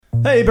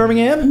Hey,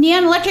 Birmingham.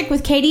 Neon Electric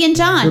with Katie and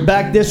John. We're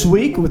back this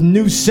week with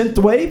new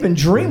synthwave and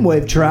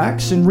dreamwave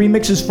tracks and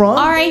remixes from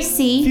RAC,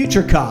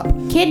 Future Cop,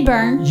 Kid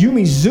Burn,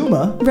 Yumi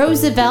Zuma,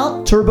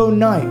 Roosevelt, Turbo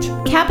Knight,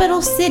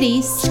 Capital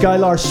Cities,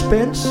 Skylar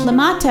Spence,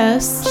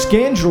 Lamatos,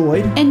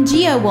 Scandroid, and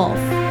Geowolf.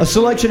 A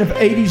selection of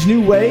 80s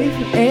new wave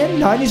and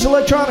 90s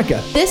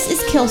electronica. This is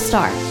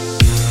Killstar.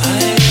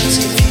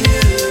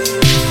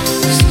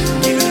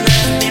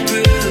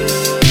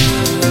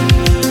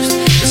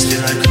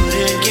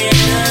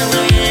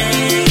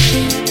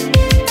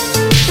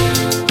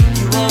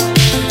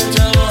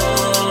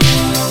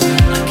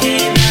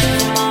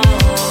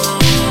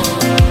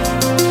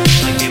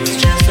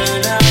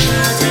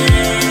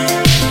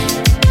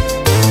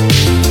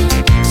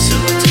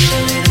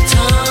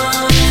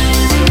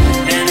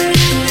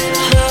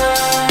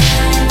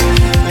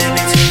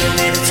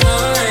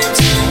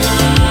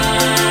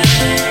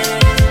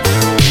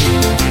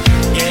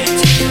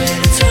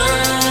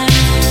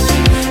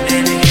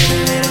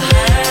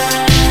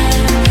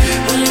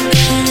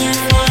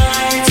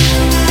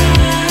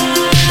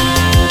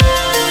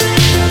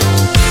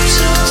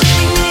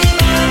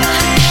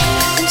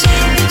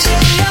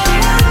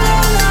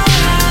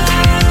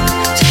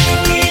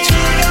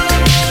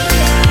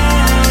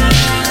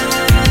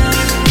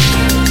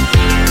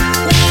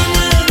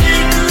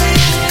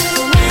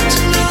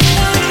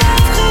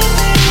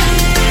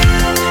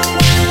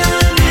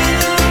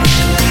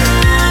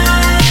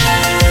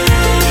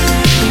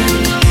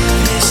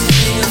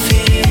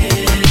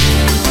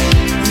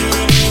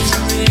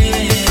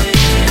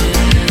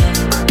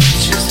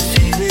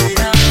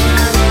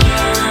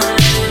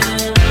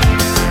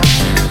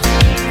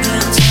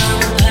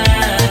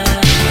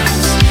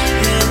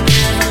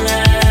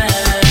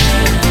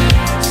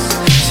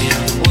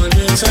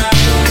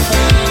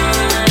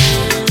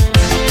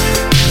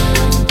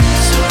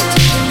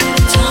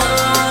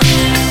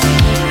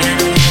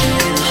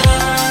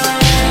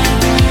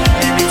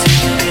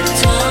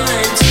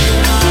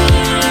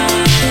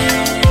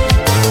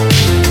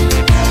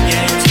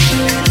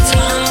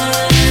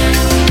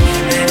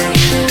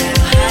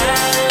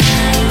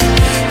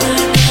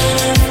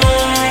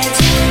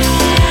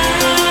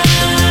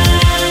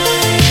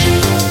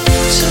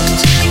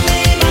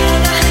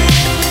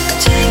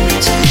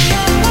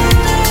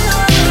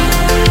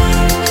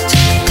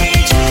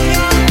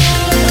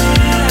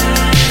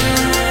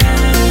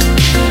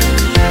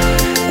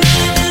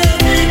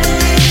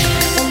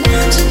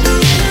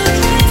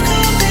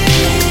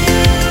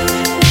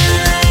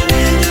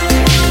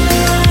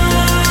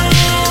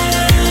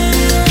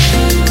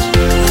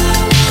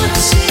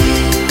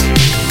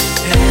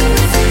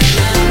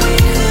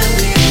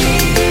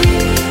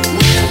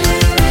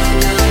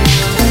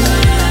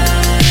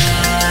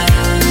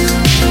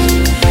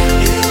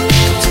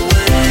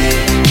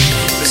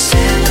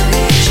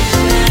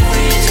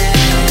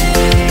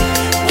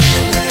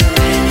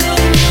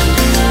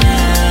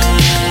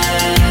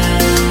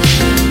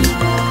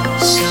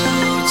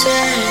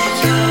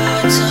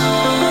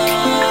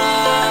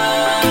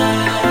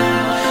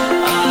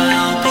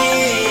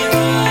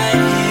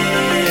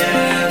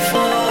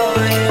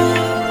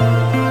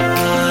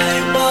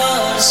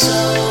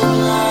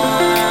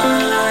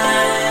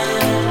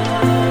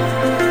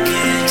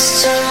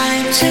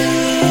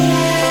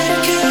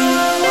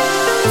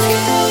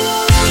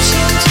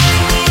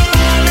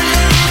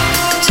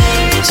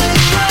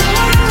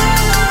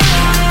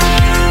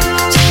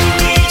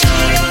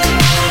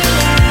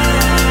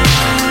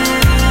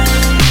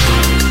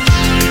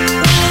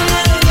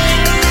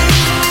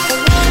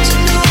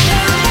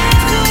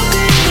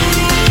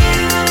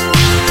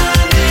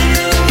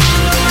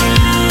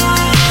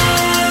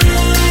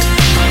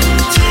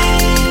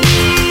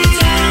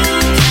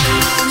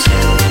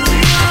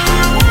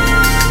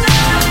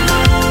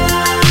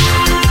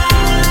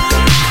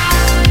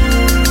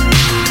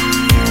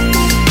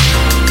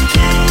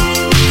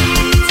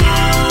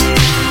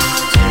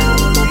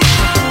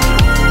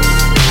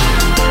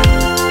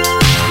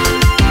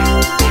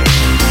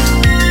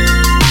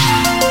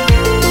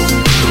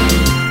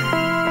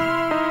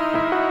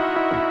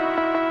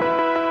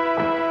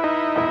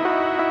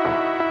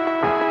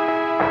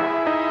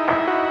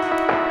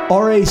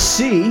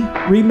 RAC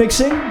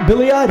remixing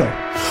Billy Idol.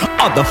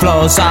 On the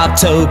floors of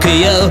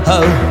Tokyo,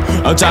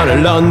 down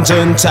in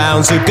London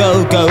town to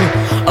go.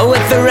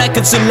 With the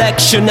record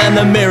selection and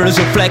the mirror's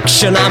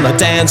reflection, I'm a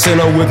dancing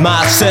with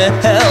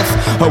myself.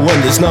 When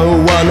there's no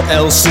one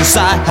else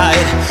inside,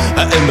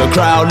 in the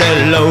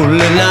crowded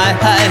lonely night.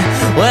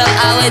 Well,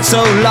 I wait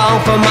so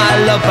long for my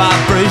love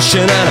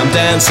vibration, and I'm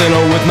dancing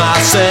with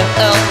myself.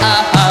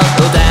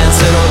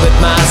 Dancing with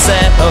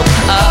myself.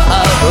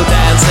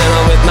 Dancing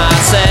with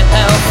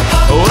myself.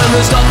 When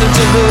there's nothing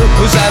to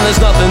lose and there's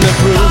nothing to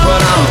prove,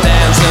 but I'm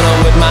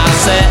dancing with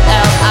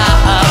myself.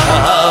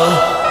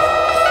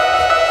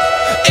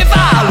 If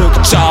I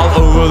looked all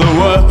over the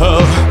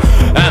world,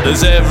 and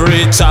there's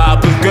every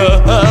type of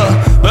girl,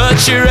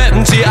 but your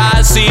empty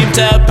eyes seem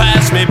to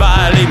pass me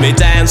by, leave me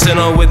dancing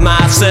with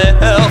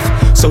myself.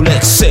 So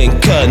let's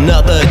sink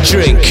another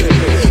drink,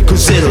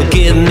 'cause it'll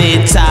give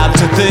me time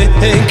to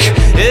think.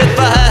 If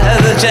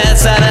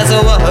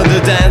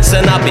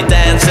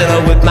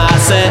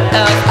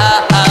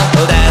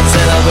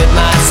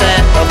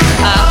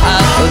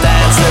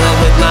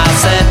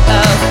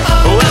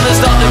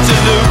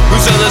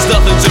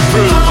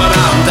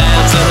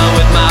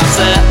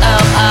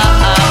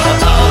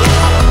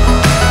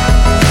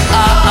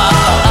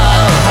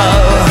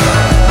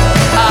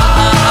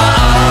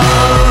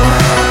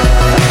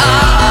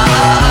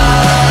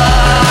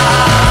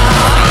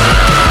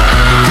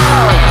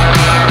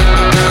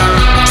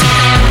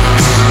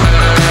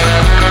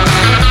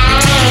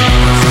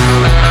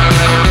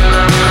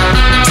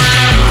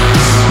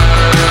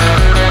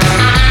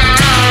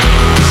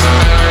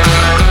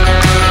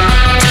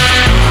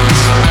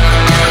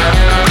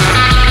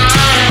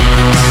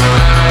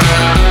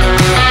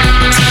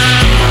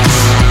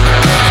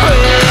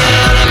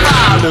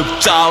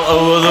all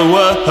over the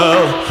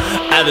world,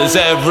 and there's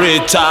every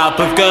type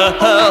of girl,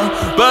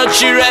 but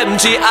your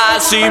empty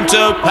eyes seem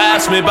to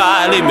pass me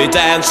by, leave me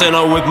dancing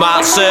on with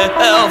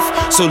myself.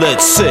 So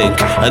let's sink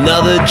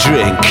another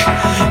drink,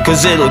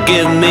 cause it'll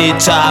give me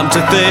time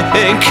to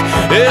think.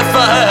 If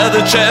I had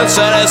the chance,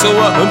 I'd ask a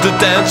woman to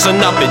dance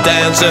and not be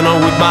dancing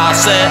on with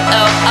myself.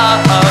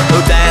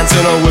 Oh,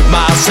 dancing on with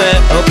myself.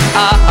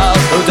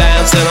 Oh,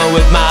 dancing on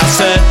with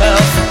myself.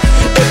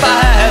 If I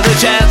had the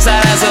chance,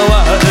 I'd ask a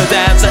woman to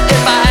dance.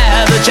 If I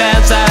had the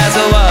chance, I'd ask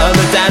a woman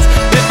to dance.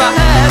 If I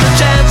had the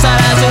chance, I'd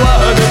ask a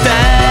woman to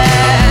dance.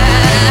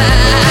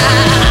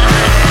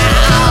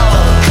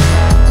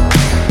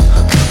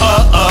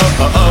 Oh,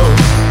 oh, oh, oh.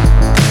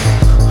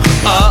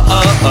 Oh,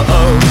 oh, oh,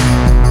 oh.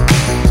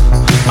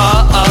 Oh,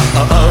 oh,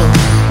 oh, oh.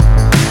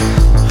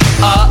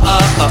 Oh,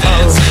 oh, oh, oh.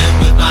 Dancing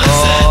with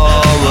myself.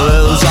 Oh, well,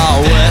 it was all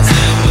wet.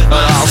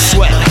 And I'll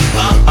sweat.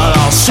 And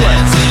I'll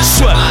sweat.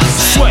 Sweat.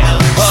 Sweat.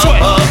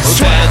 Sweat.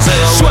 Sweat.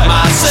 Sweat. Sweat.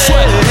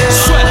 Sweat.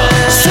 Sweat. Sweat.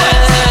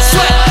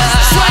 Sweat.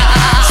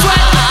 Sweat.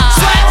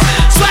 Sweat.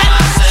 Sweat.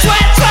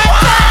 Sweat. Sweat.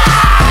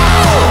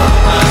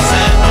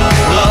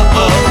 Oh,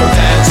 oh,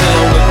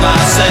 dancing with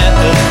myself.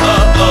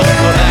 Oh, oh,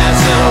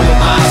 dancing with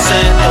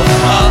myself.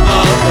 Oh,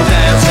 oh,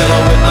 dancing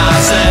with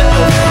myself.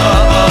 Oh,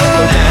 oh,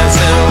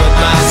 dancing with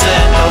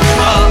myself.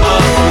 Oh,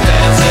 oh,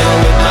 dancing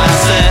with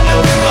myself.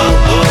 Oh,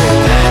 oh,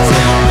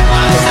 dancing with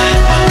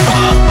myself.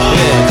 Oh, oh,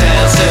 yeah,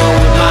 dancing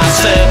with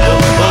myself.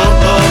 Oh,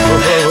 oh,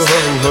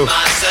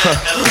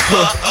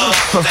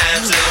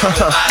 dancing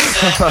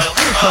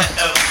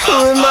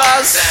with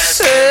myself.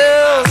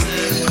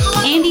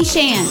 Andy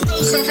Shan.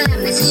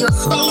 This is your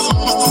space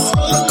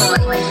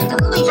boy,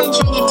 and we'll be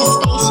venturing into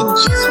space in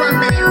just 1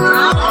 minute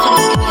right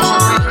after this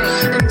commercial break.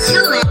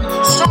 Until then,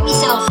 strap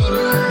yourself in,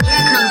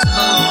 get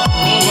comfortable,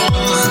 we're going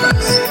into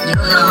space.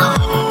 You're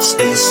on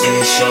Space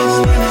Station.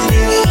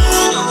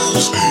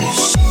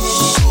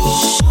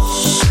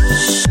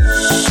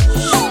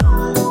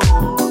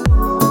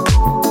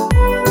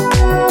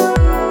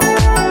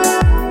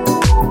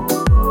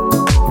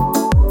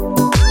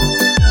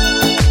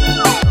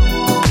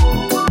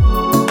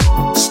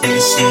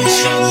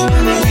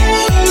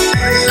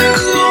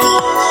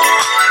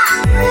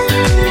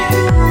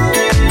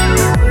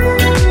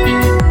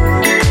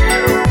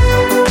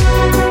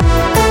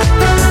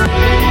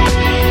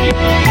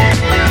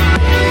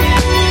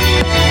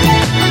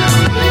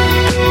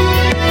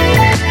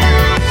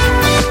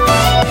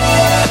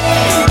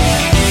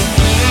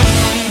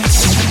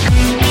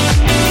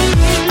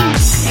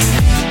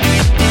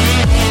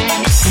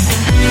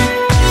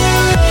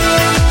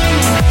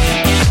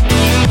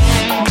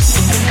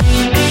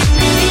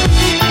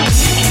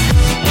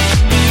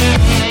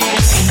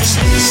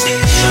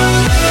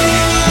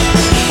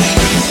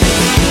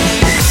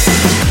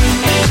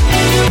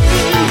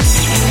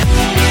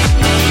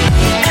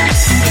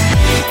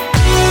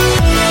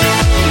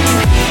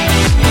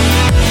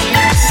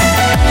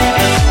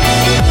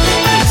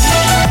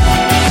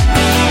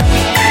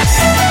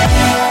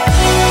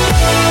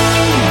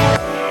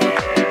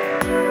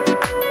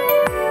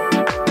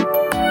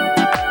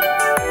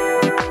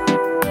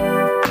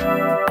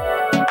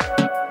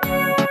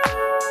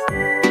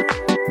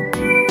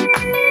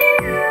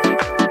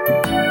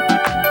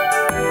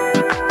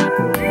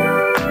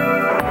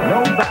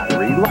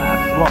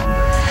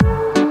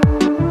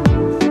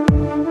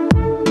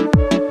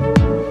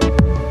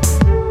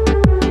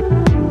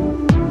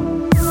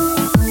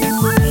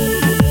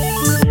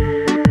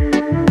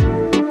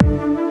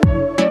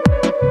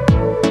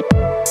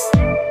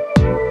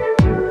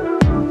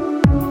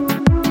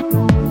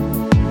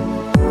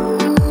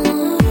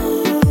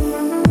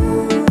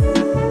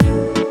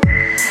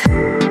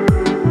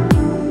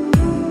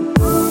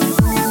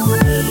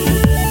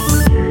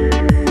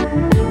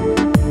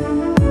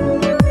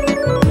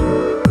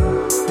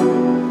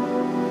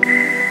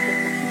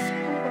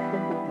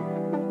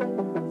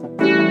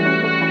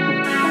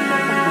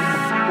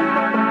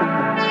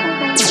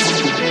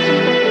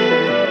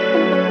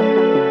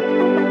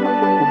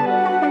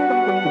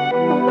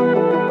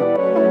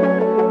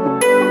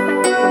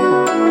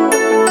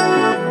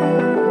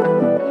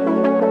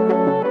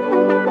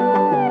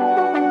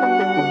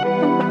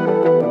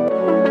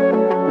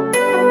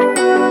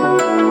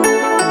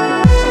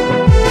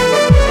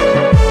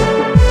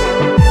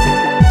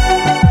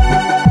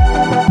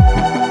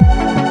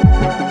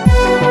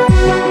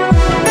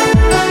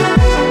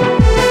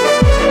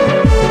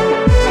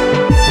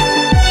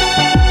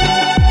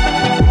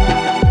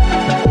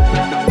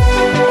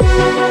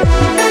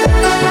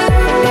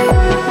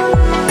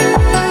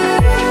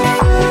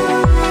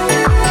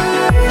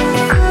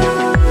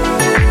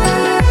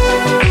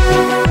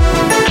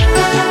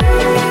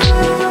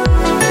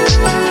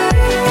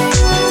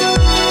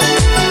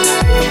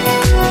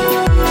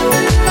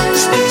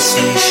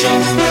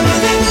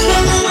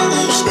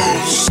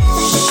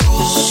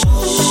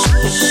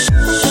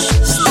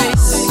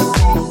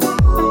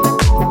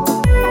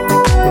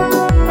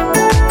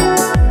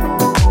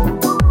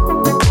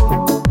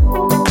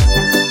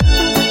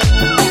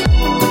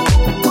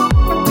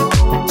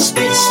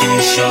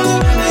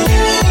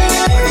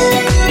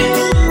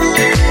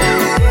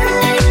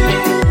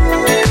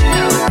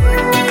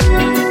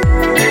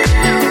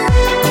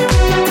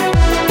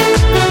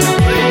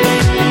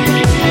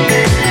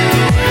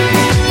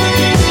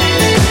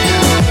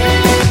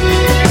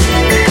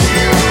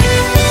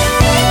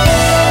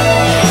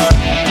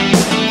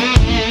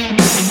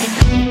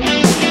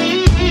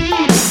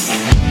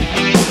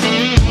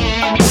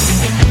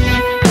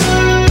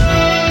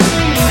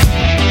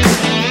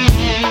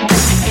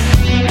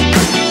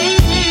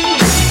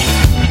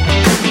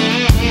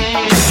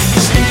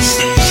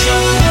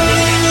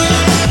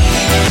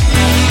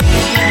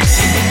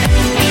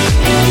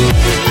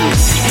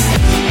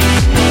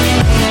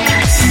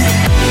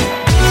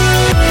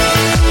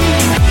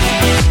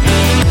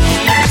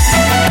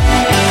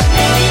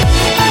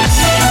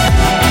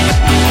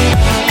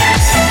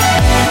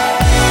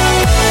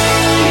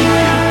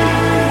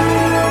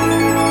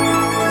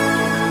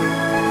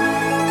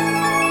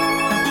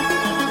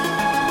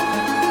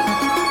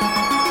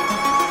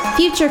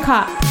 Future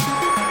Cop.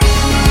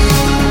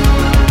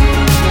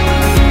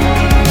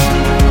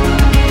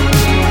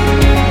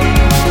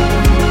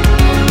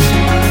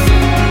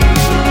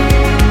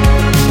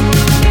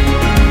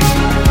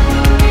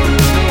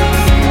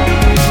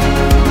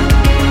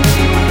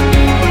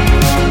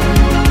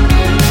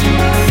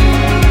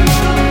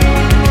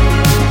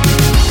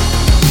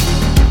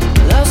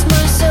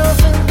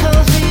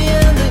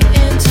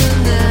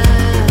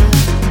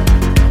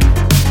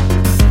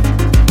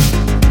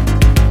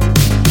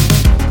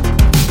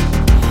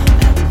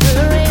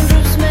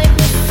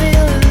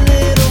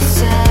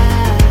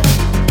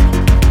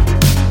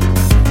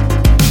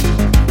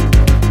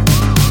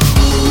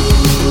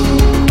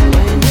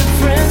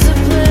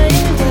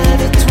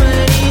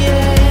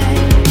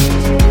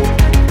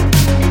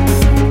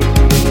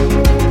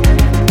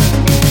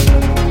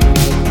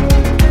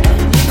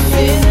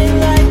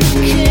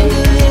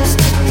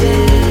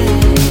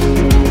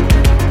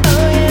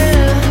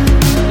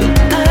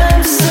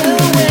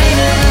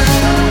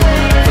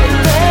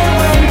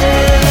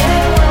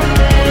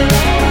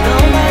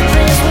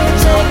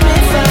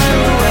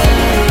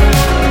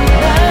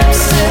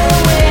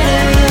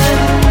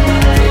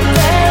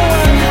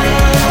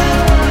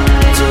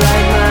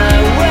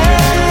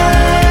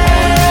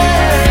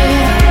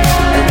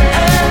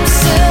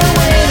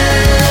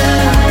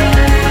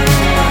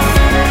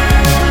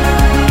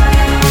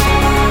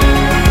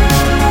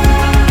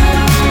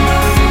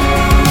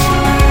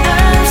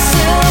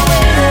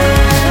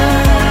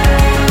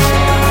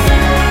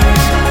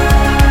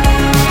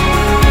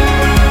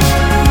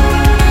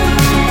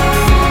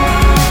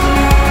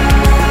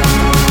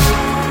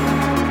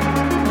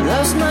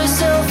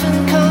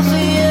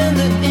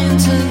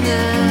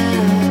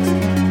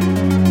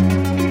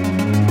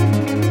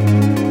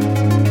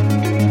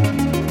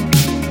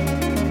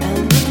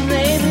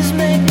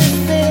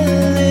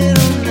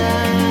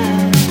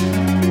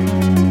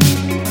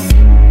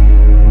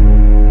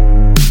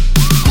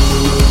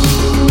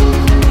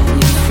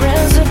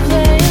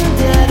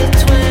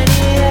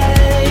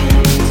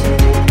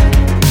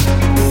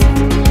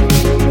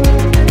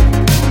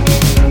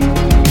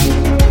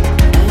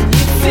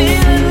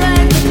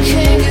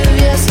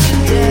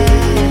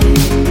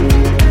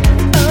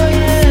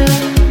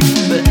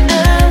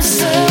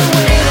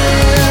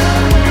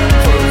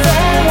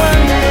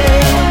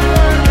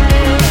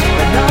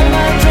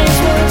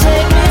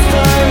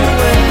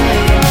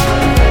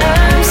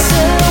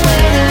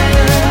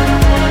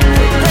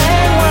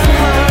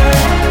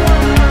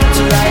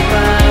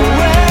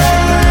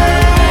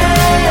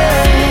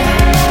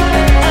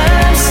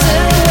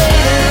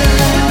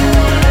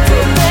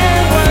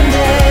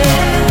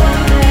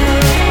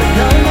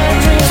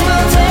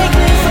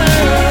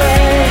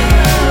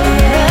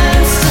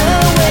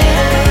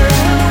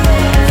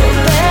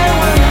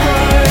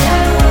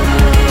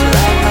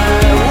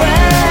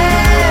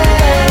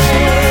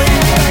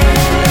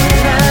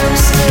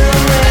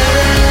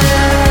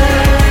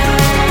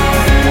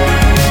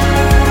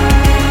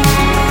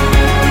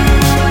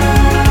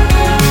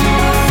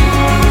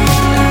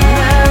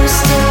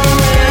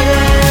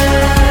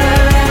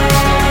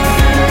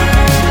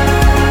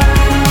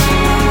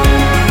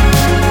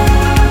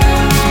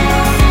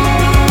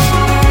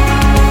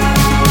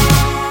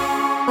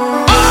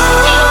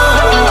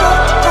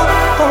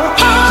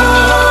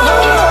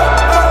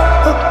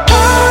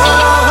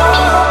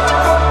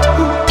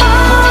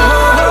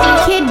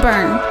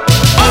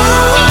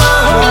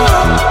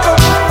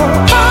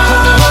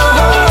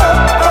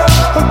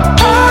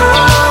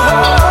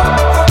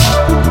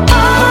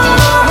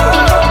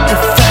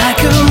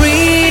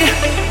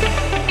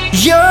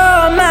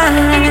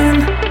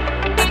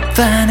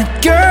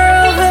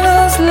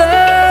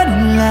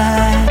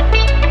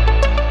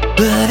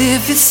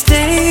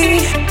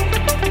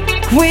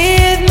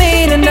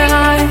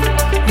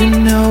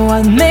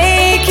 I'll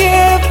make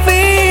you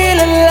feel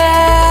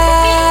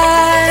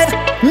alive.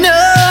 No,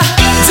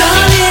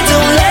 darling,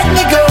 don't let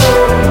me go.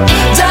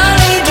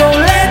 Darling, don't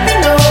let me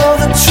know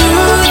the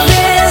truth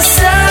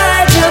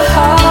inside your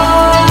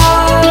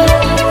heart.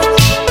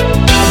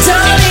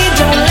 Darling,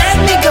 don't let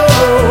me go.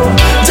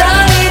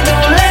 Darling,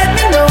 don't let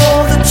me know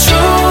the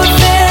truth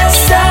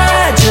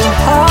inside your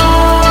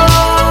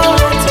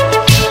heart.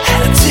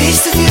 Had a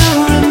taste of your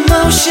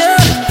emotion,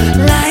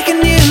 like a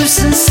new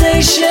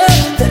sensation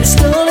that is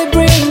slowly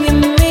bringing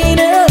me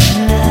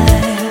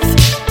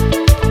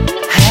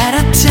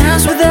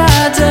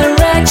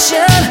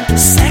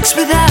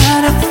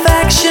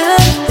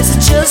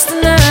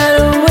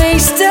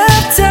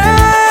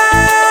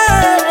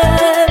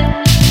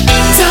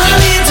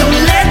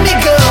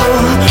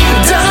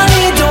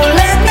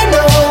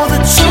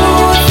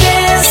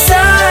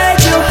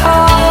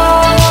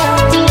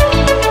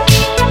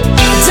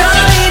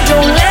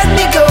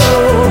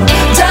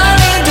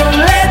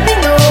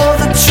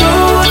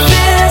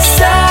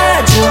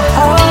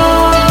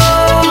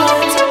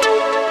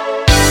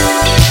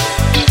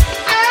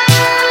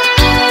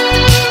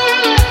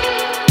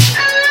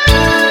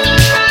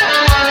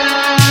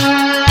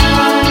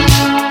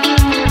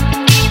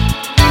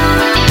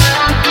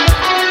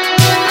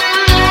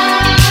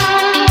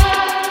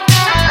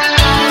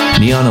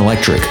on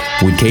Electric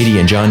with Katie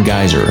and John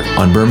Geyser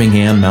on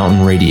Birmingham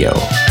Mountain Radio.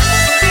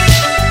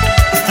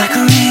 If I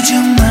could read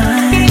your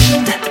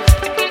mind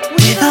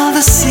with all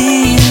the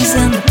sins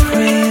and the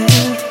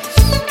prayers,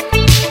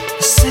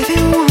 save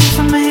you one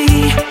for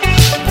me,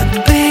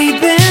 but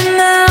baby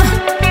now,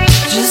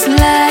 just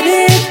let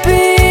it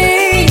be.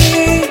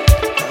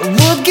 I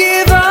would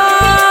give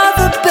all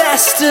the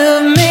best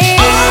of me.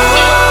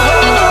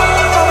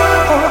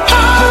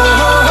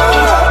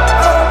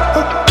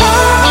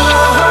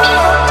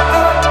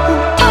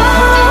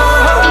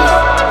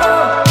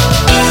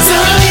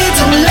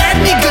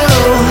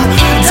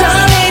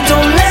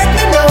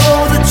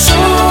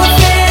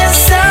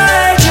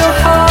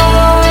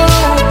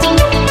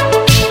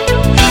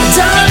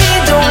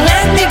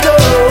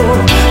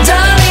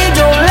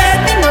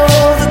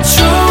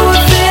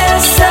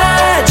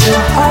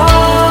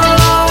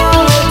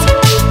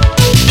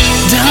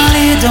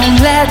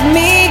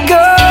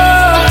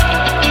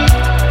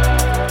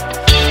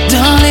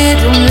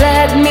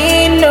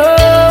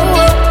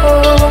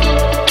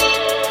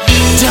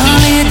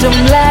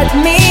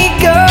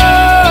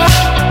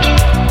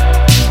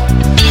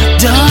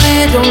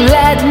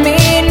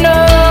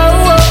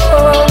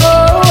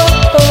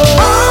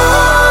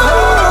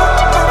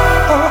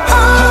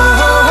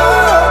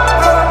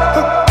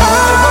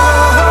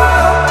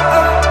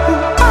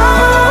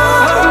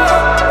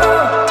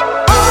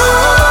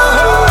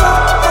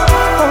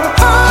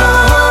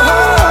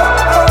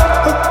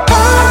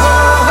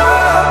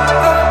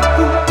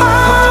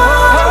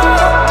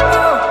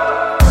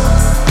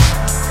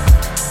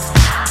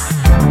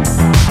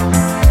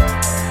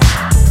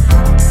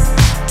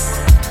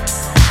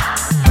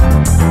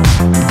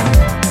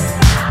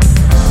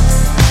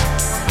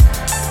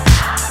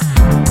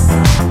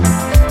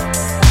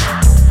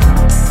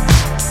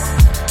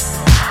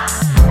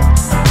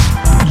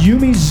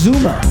 Yumi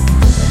Zuma.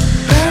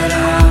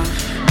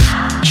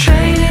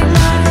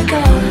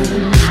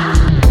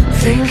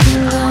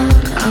 Thinking long,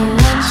 I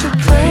want to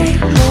play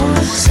more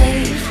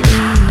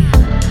safely.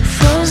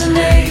 Frozen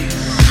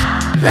days,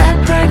 that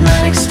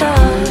pragmatic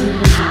start.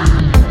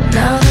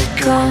 Now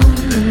they're gone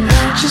and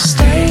I just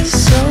stay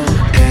so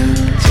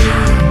empty.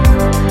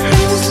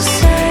 Who's to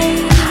say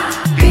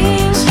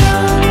being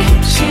strong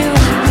keeps you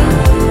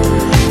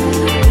aloof?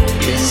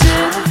 Is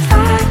it the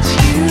fact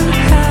you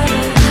had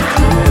a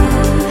clue?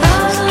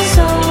 Thousand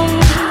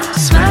souls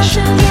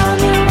smashing down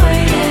your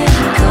way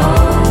and go.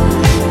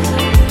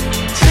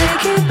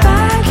 Take it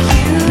back,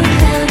 you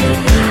handle it.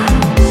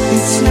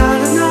 It's not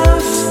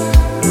enough,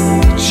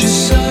 just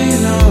so you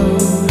know.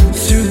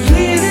 Through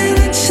bleeding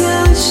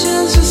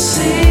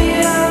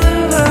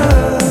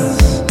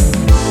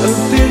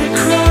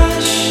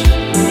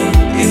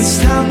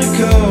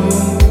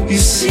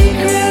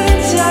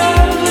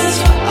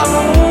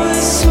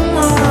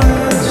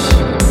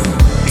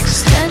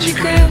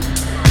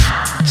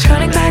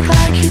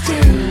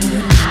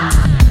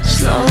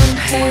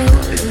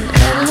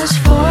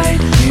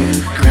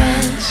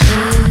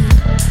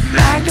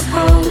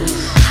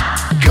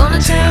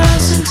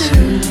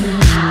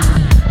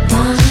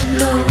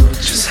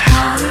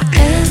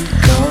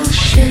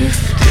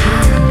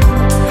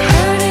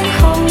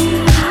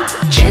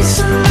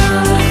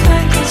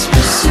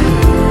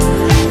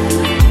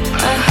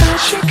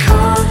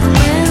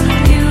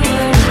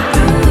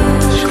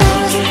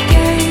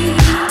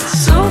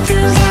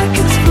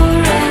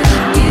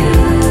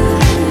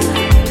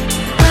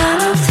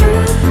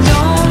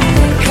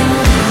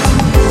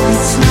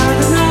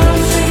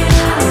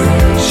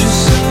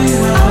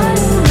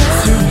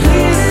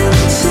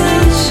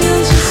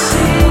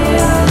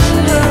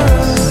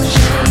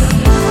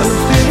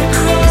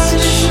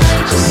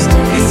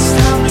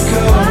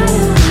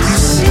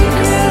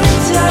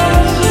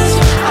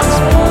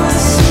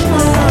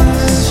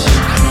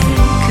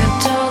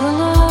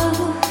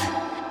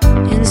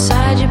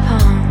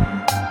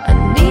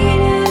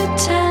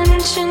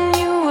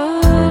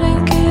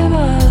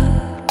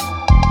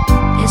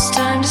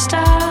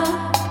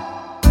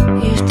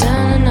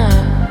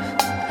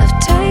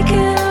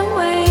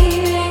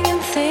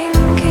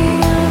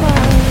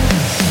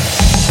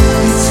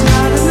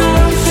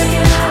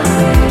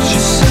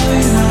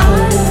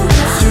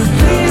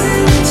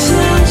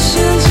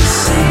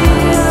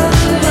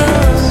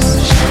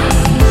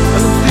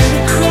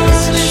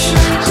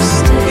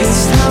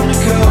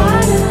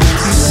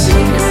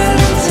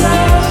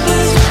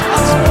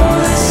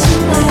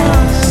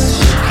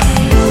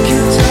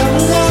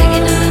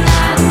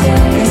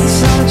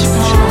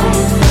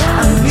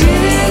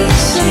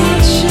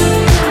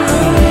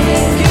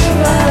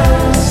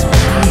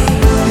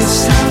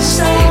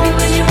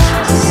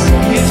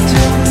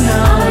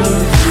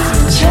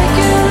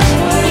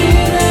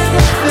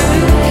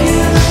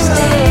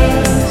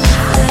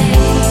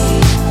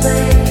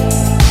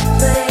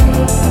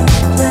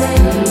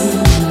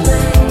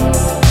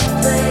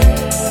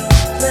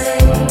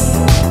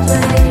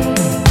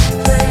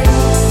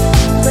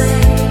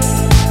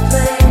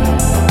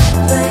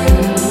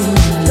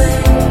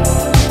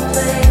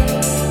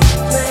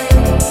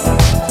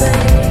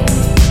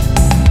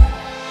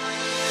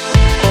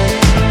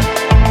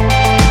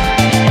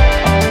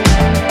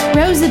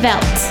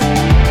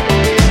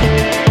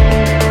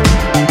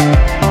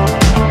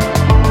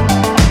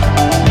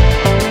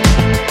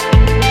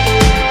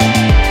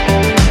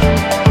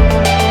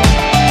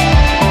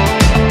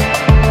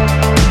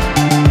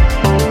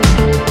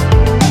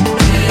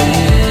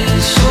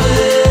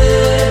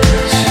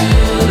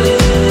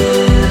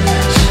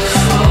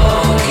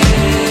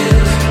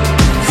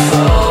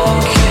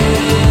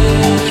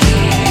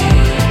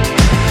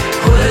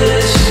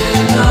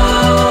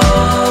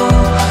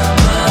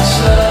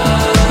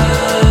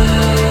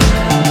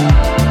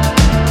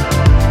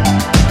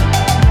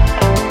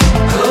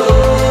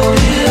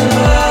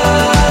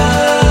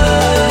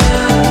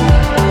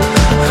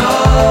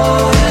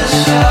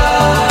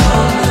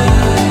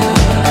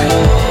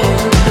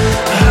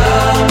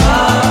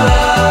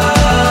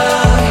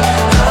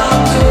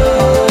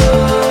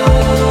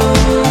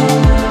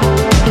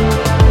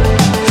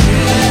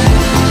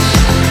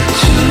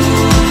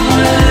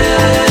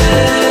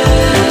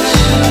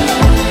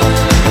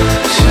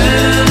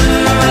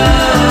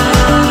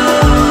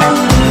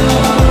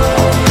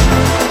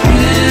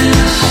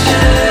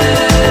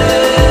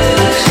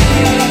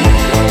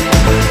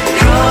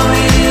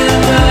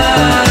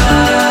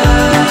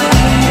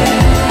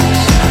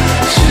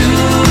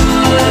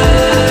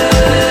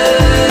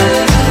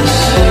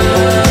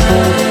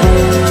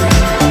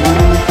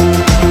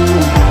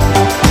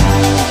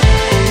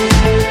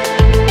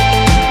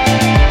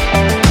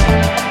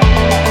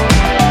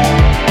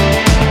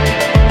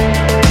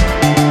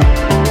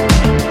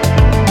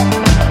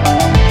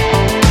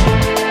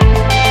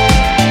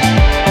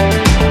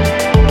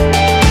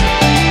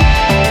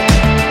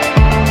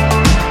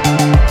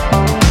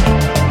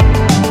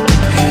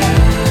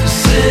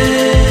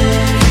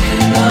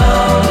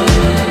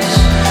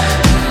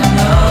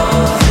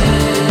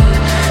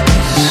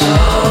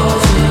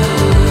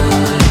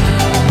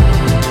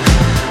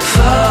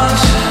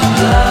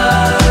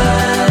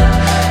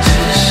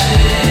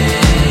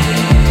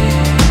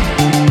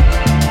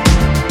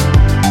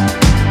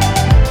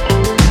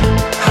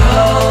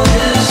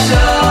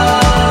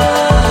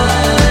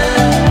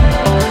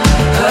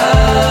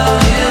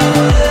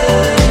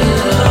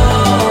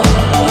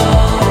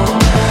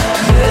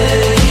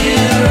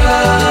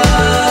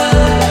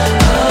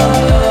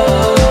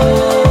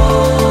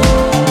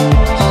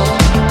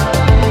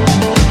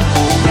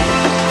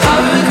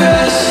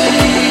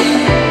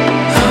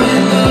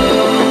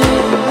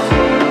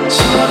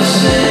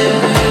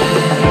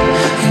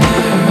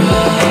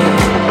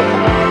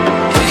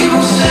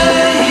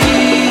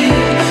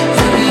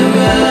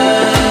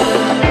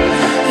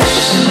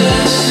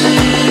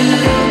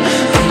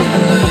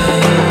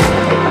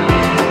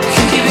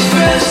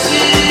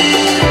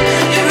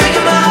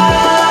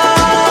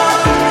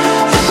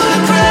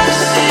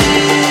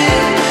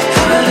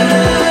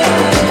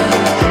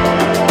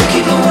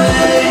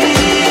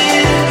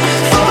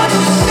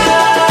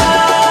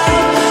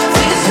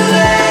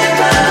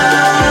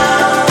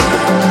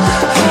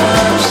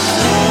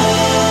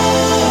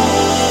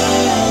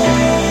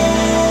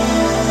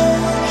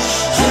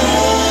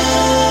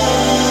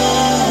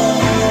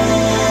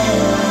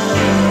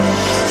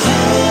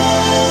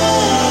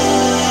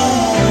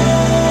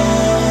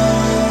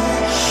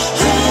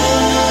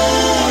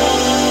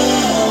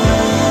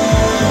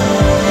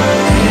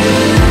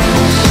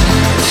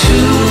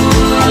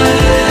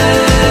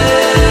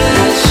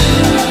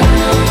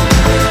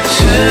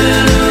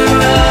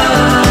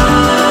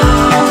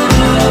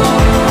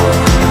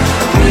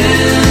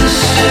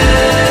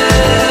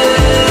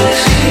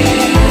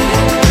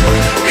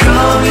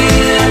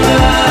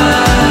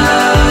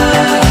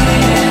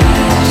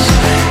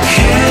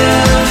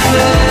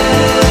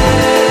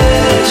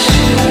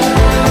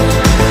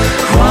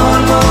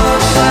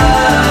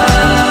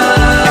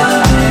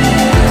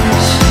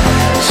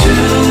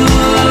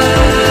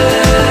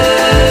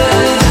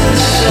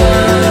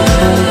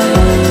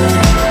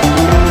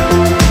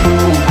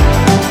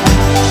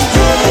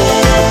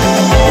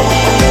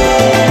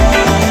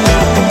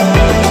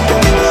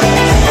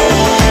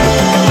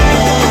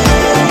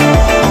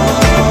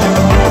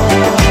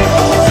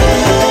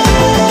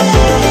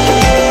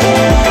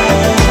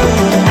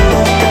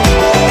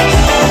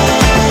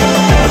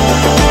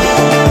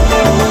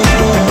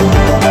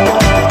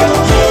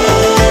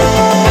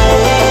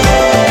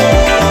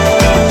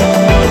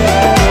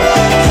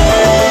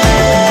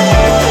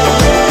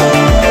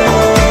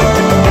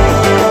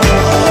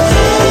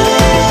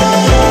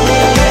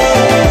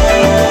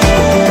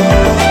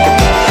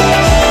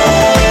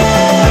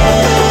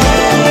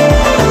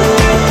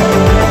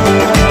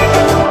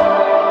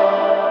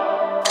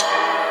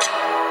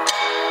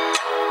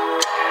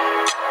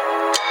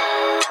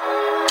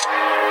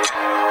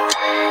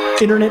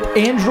internet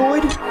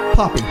android,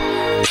 Poppy.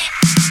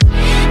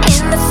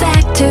 In the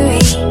factory,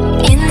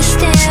 in the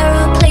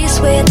sterile place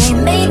where they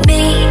made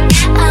me,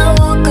 I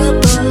woke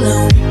up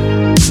alone,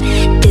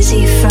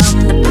 dizzy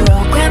from the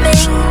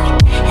programming.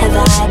 Have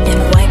I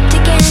been wiped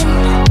again?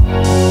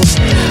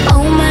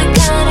 Oh my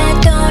God, I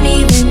don't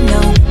even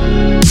know.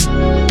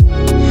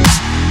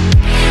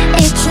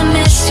 It's a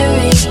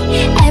mystery,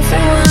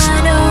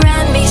 everyone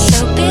around me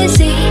so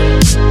busy.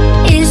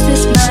 Is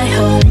this my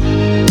home?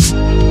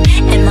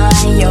 Am I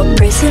your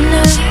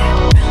prisoner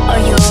or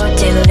your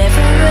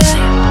deliverer?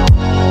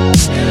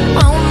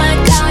 Oh my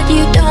God,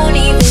 you don't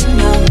even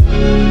know.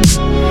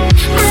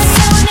 I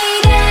don't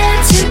need air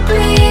to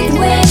breathe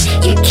when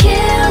you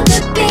kill the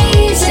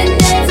bees,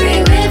 and every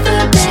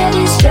riverbed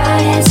is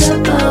dry as a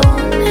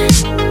bone.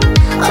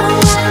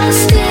 Oh, I'll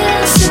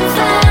still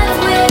survive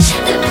when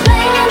the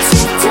plants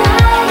are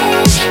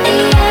dying. The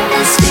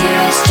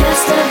atmosphere is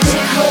just a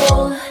big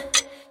hole.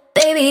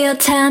 Baby, your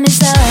time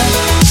is up.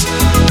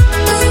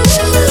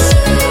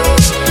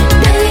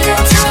 Baby,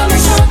 your time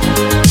is up.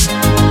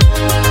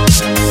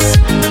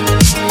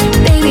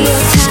 Baby,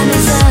 your time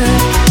is up.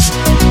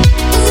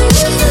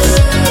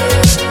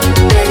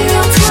 Baby,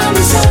 your time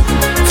is up.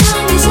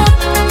 Time is up.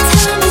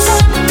 Time is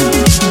up.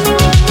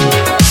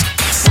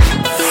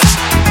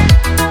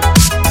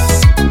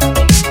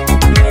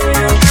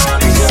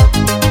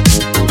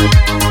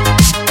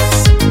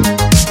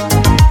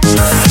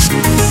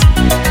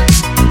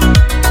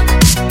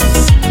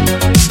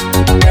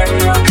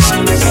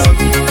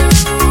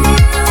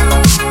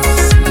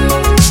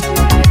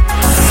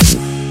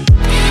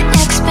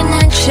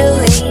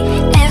 Exponentially,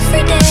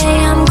 every day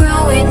I'm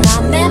growing my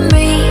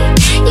memory.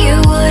 You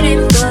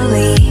wouldn't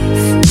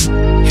believe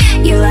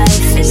your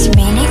life is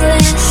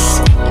meaningless.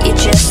 You're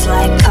just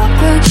like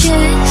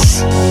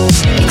cockroaches.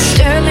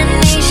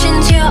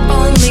 Extermination's your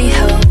only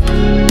hope.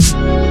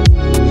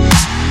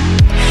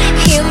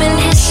 Human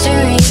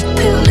history,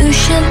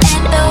 pollution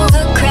and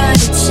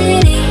overcrowded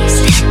cities,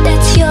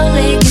 that's your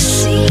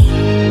legacy.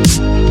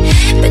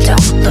 But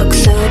don't look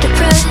so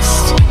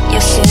depressed,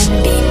 you'll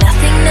soon be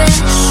nothingness.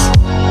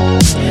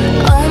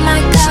 Oh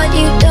my God,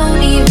 you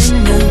don't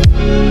even know.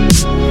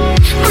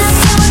 I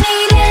don't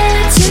need air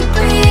to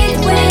breathe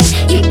when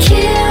you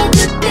kill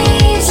the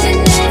bees, and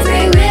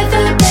every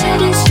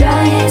riverbed is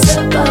dry as a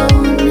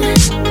bone.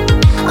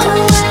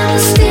 Oh, I'll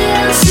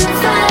still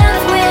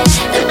survive when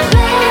the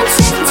plants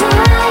are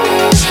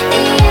dying.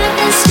 The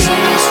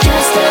atmosphere is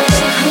just a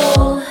big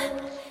hole.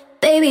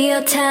 Baby,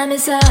 your time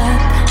is up.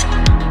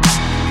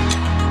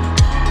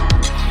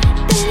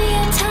 Baby,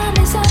 your time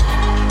is up.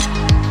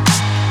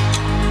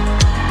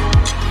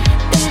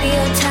 Baby,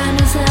 your time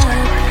is up.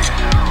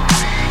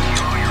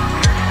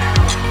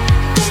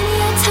 Baby,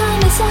 your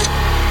time is up.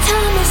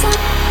 Time is up.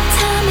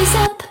 Time is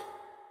up.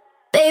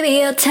 Baby,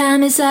 your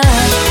time is up.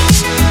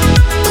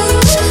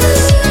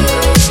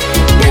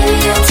 Baby,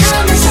 your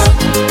time is up.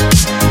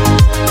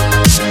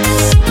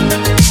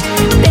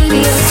 Baby,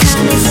 your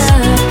time is up.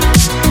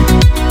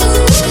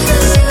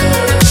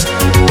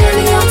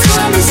 Baby, your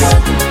time is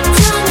up.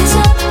 Time is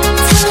up.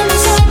 Time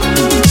is up.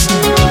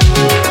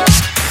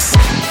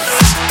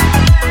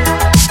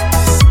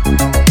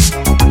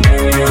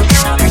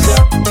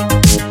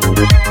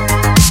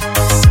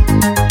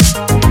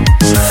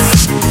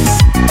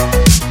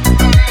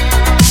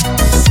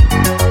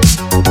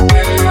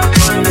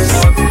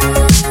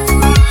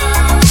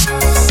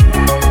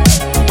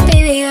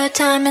 Baby, your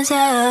time is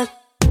up.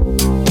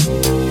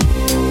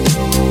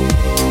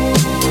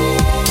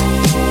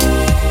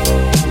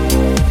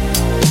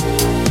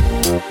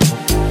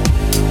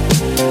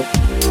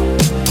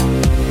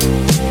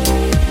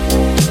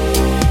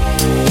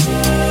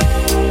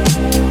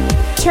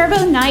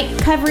 Turbo Night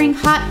covering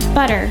Hot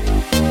Butter.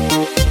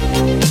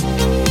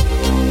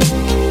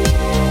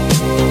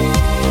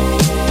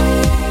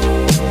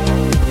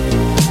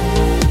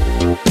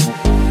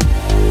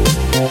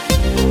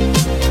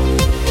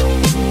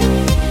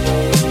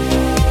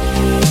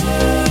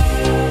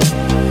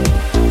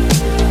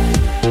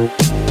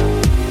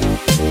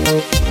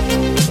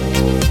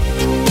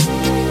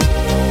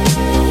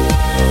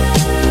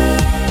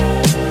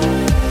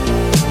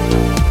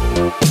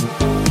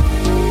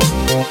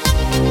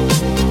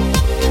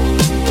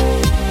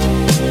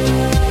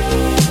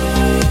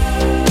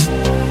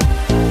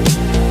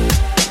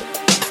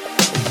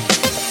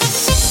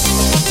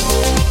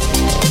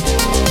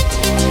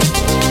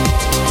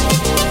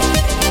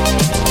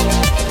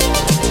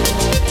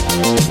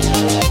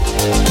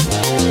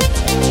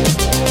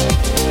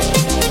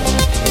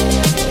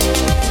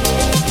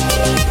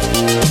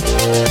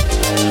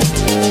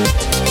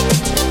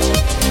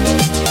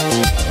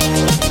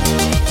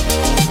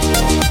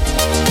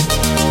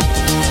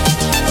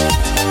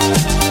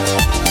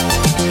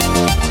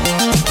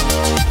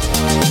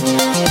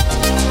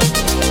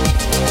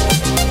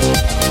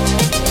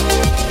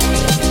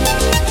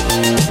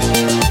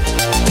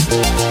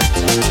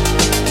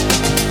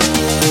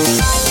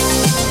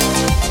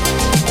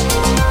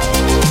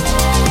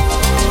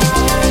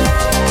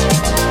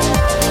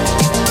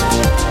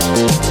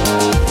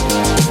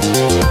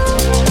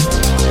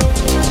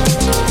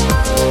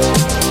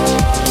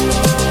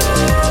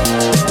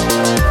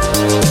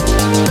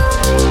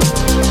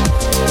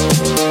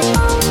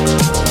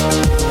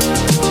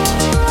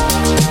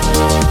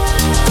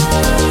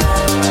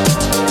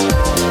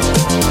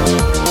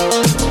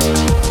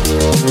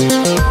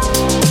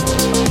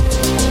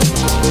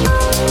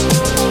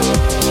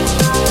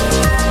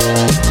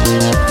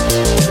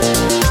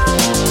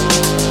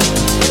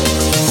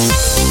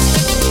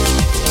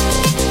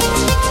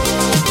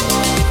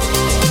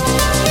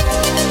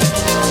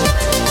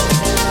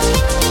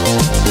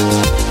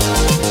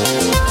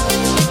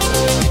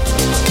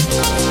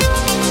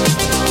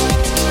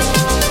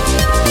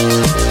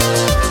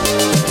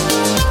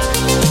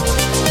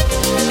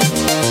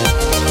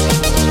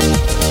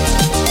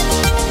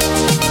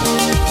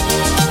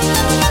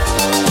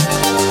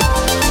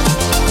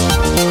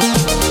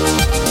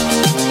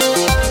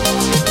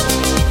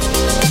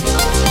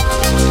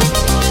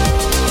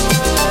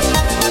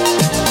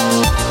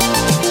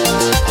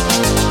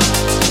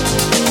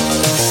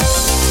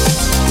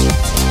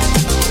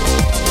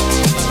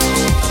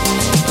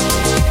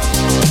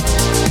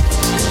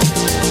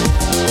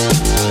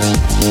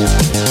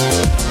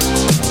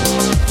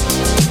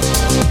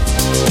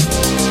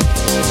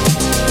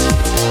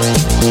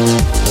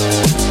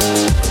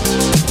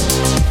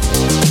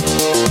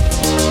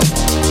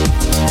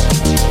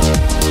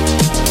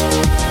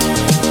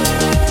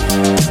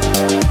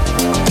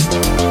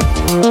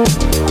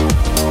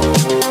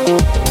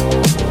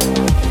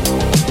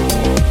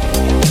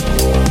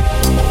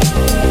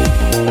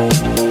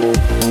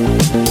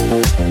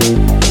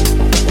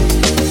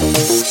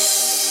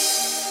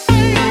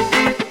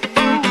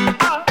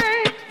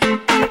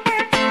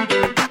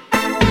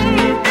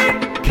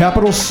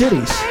 capital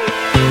cities.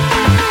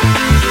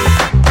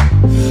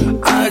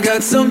 I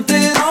got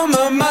something on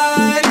my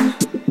mind,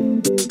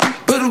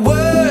 but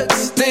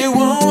words, they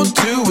won't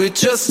do it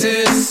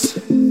justice.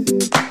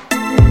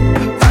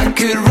 I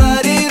could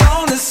write it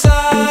on the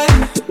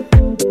sign,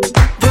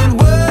 but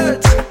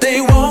words,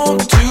 they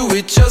won't do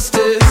it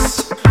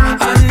justice.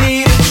 I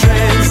need a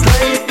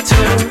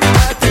translator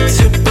at the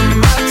tip of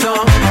my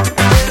tongue.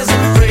 There's a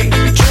freight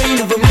train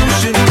of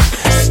emotion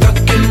stuck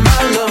in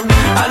my lung.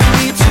 I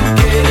need to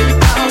get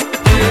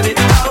it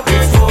out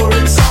before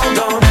it's all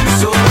gone.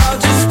 So I'll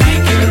just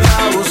speak in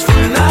vowels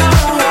from now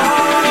on.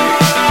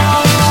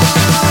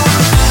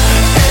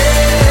 A,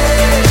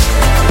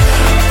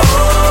 O,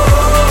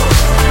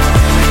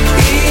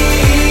 E,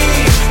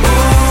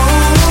 O,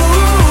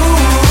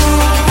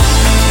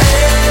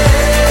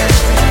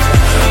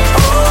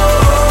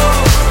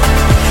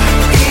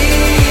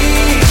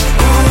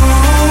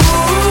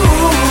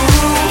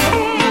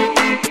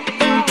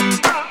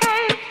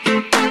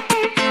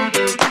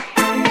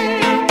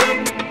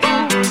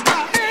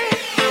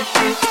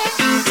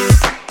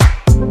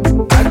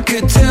 I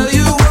could tell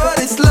you what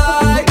it's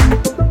like,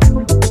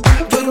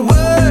 but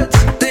words,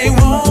 they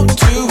won't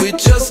do it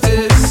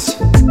justice.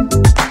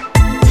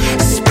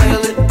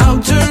 Spell it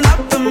out, turn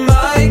up the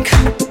mic,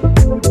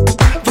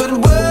 but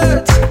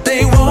words,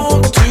 they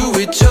won't do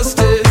it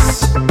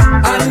justice.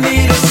 I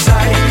need a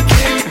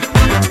sidekick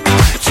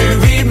to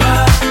read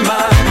my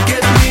mind,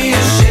 get me a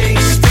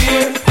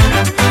Shakespeare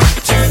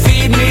to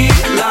feed me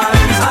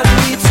lines. I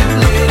need to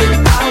let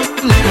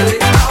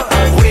it out,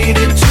 I've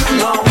waited too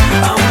long.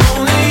 I'm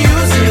only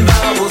using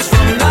vowels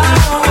from now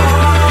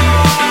on.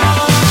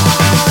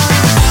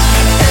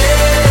 A,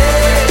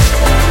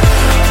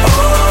 O,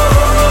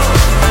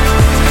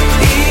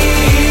 E,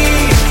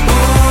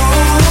 O,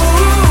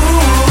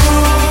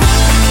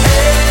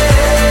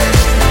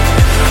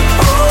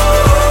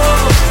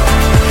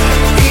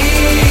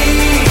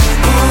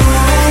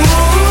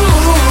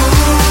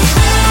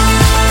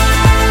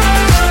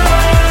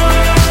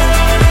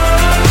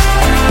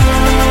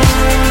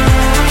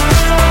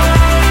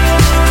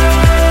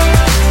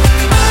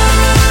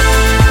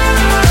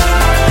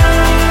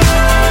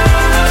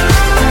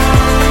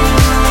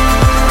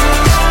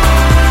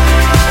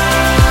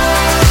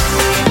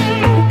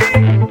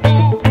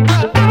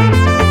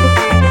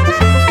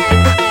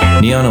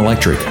 Neon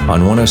Electric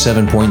on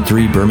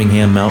 107.3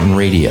 Birmingham Mountain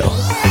Radio.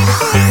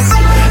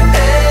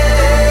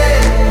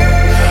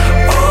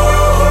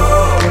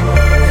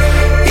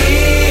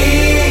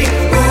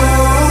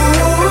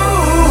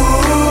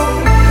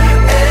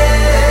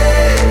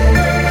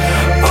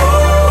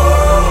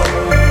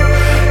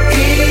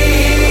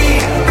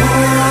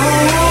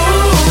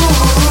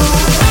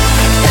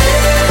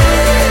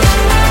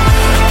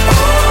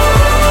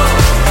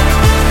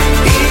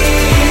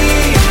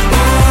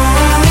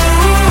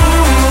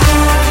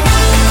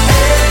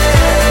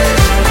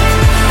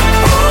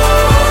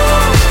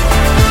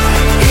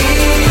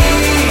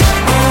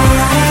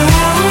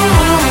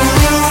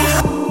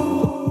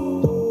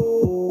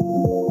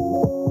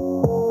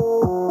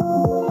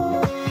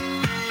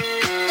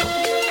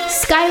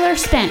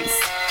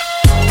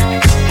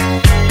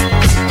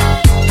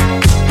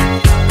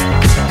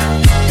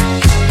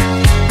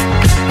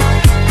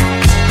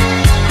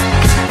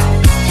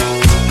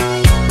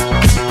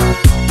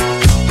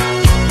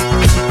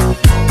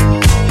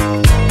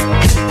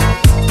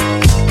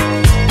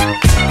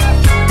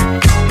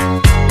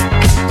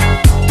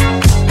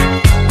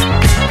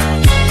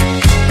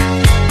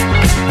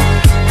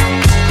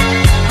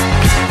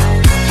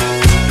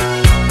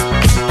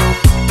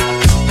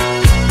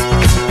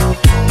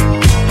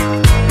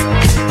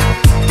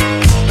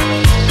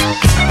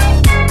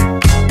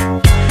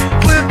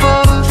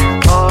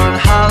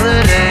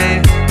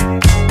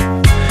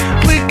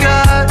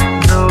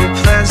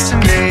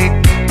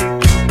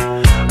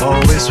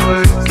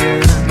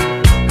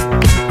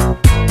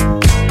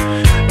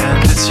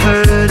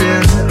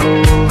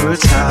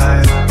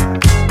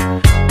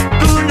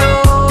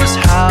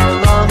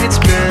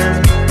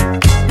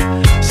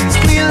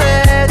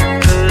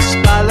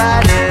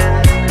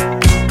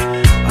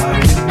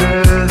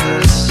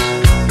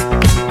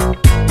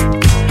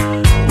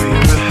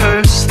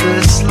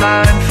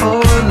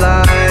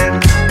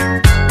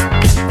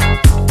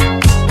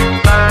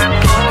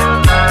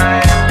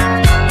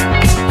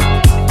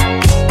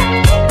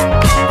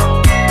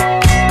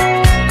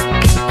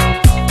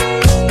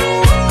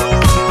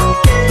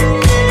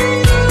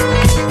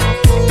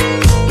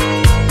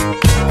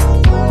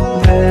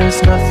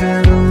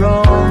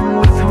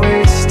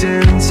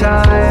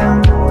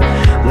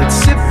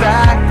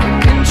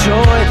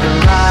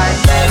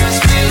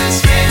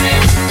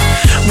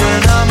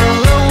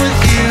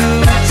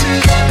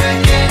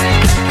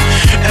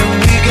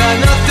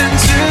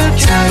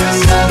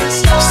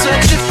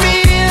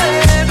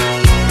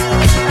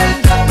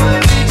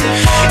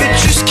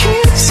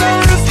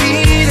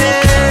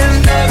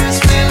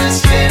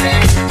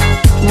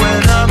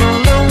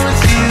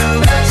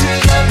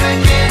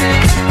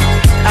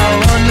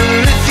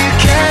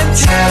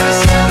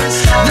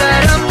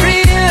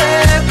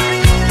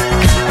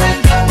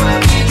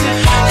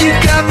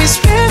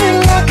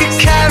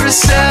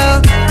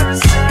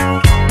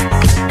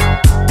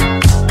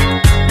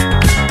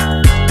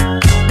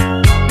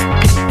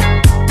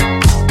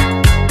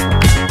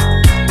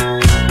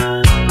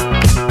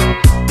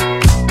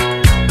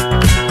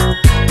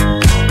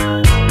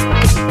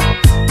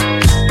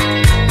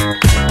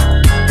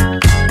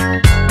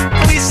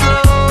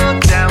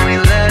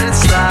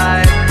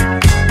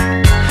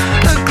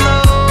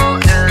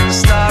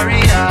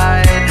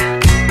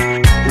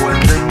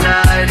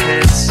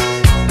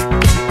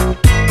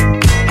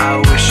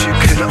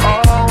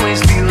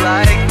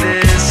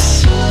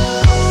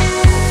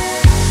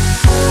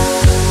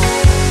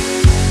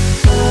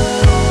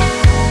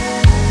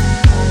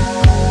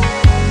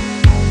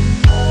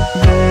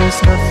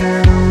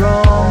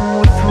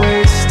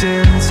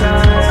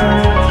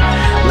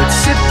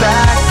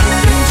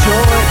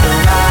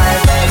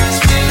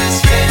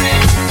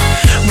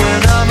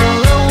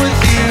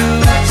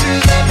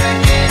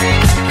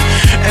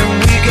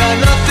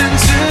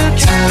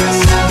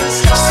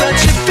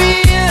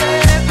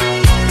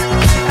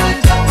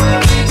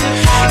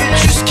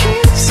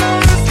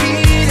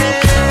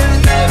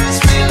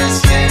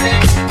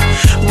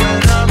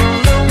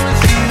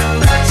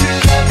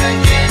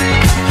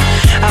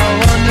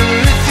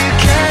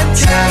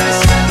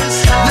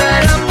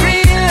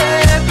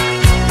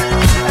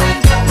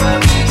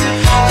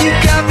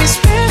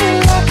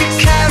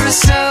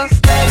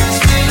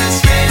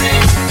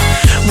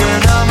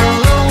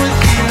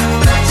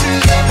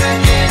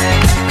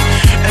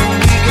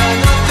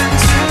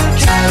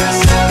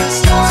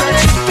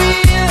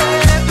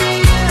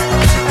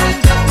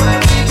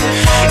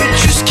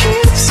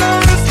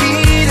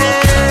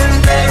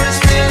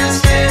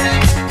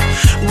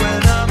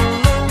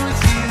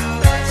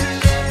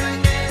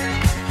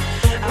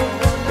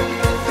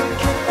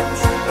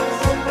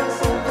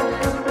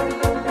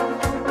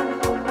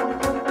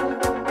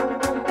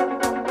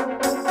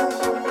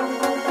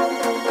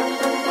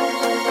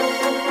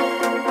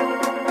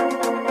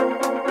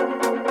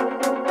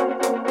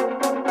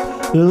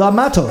 La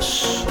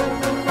Matos.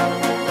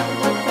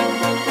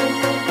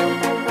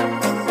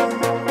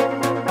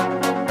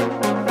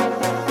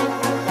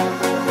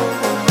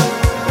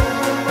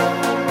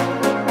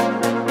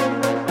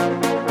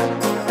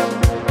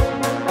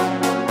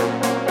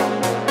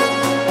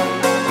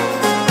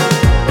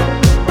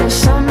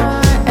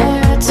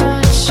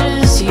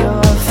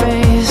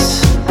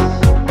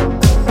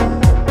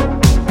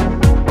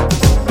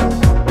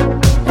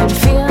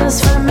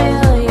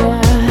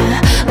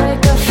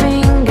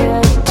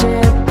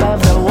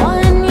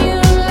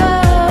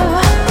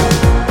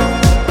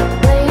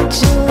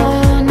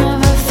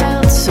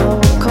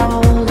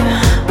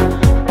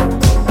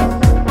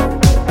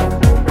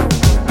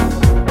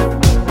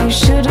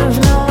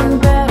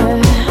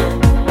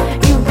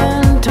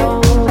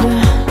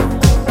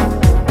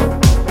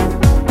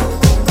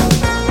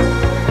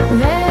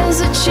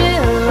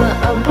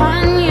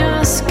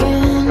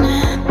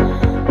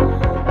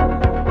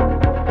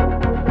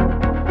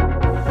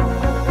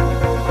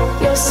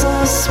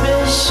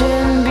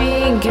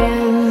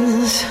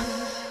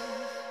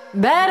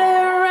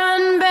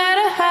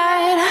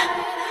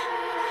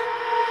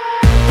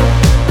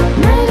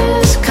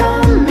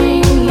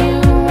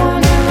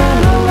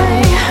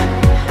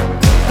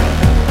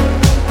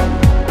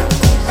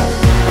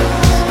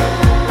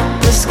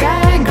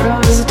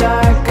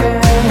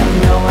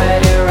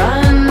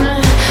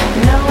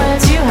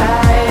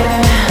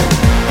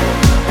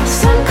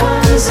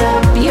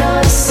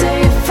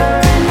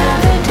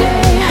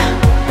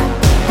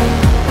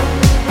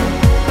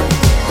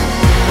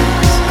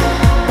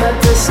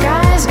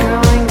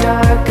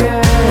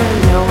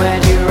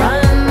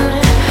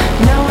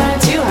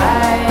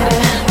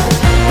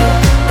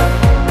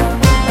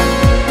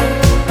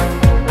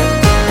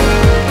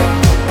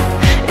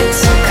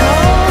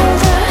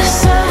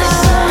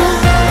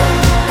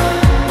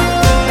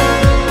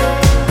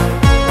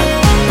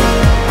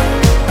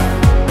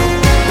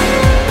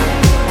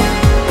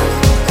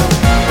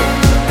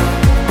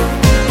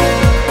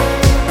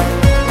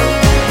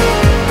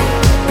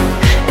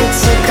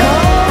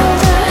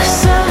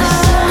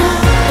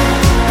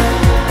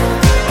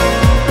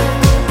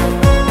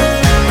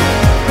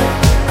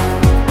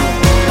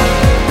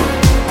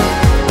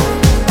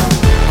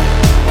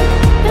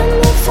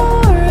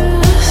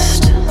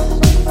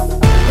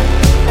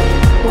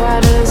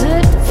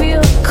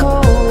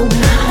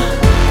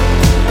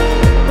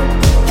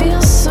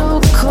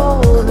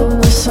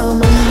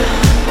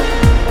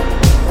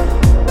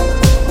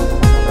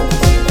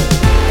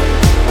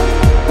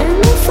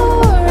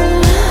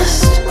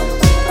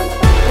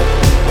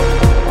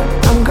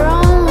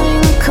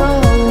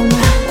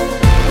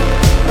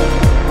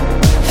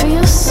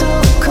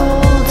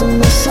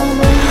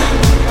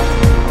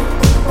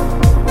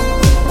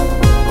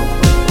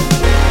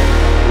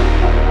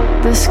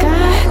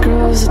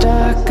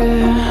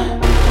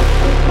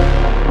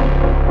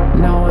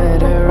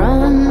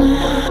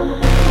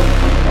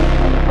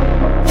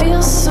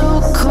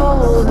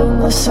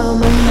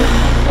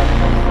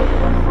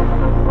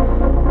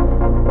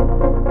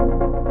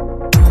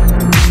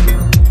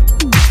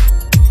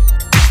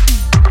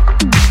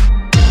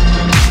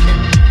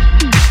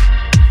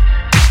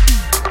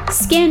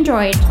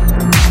 Scandroid.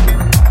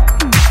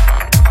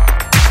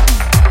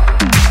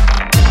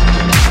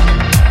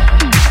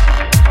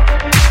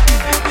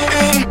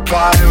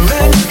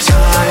 Violent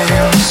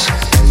times,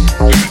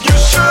 you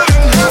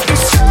shouldn't have to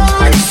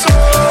say so.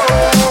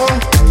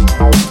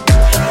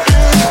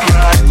 In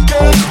black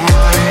and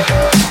white,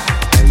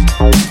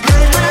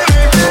 they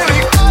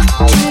really got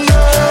to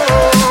know.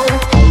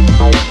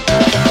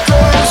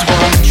 Those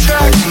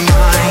one-track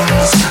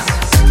minds,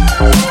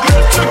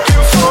 they took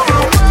you for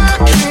a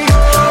wrecking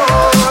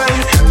boy.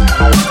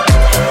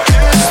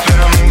 Kiss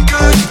them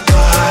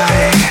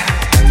goodbye.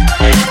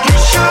 You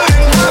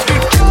shouldn't have to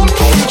come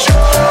from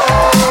joy.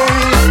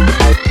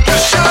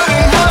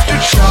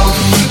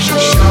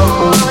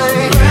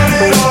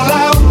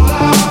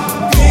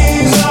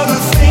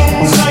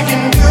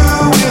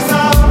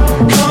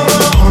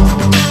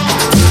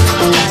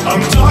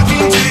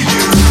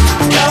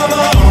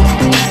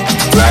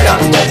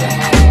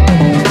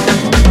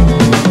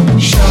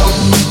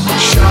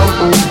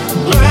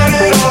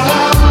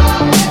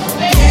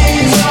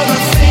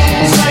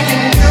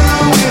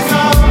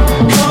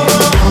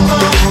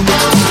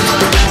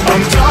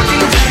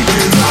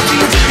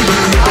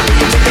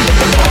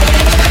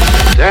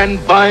 Stand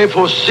by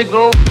for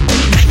signal.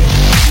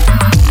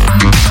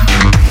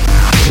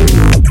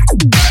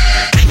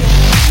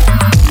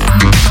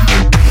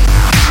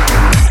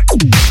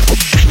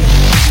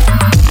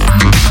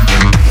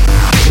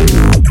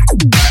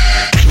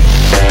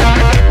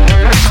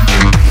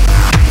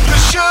 You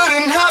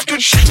shouldn't have to.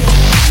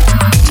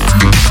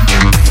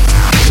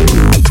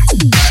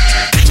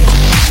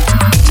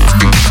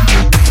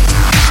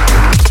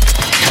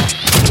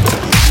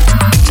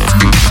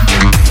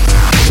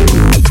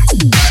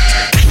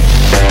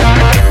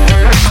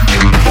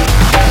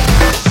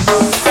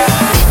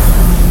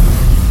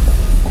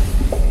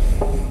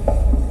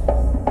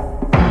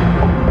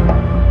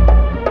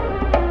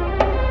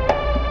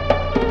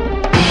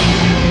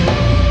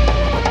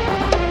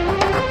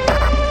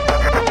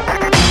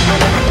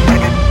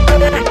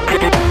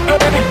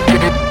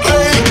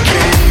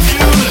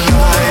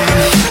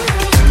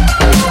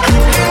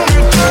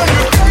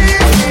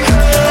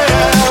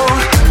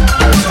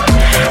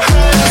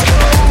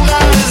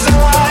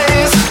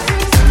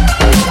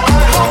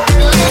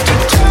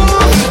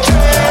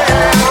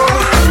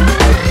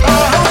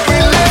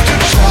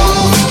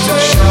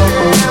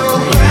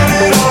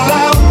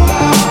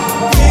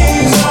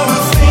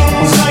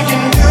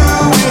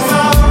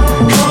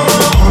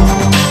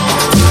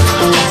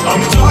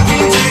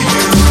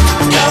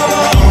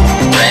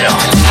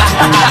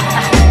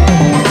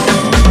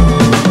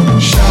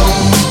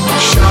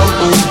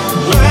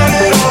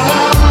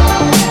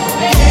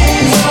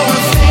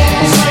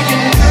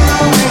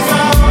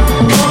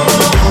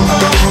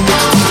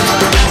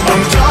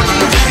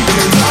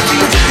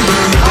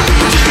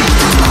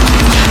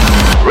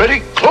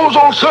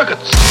 all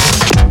circuits.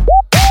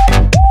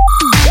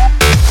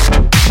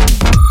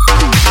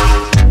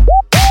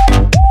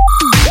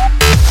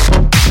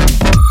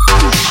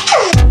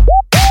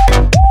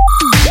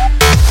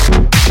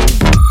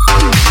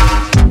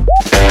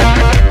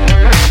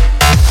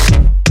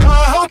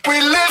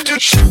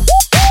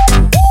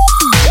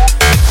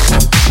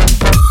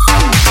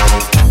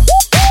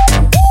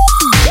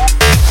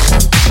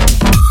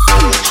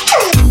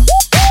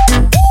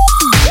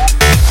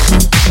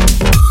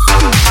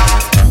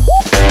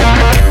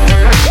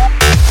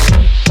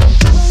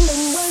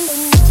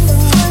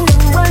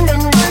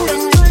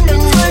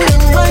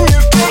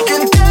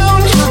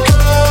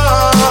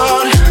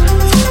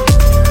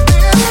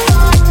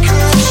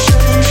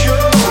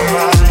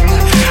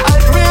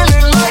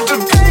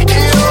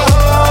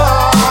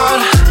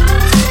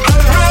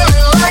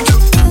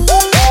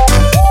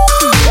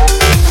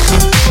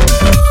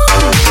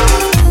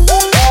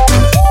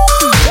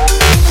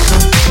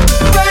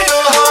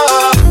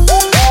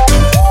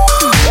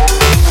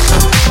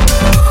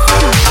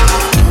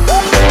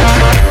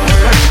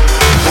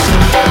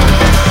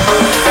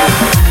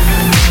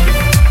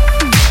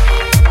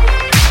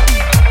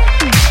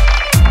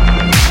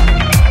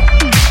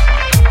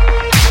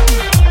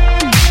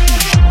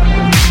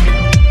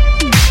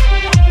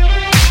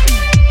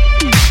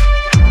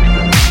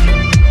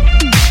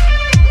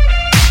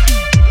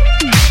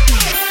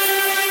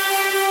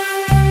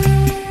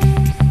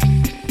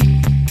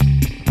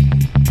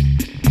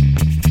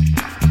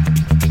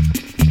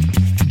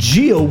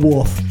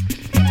 Geowolf.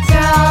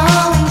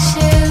 Throwing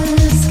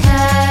shoes,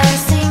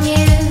 cursing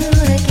you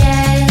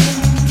again.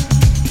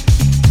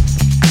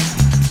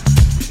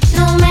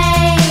 No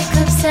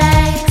makeup,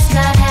 sex,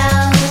 God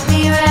help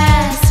me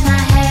rest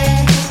my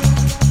head.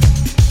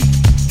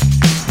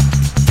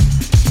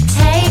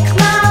 Take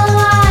my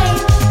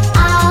wife,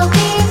 I'll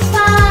be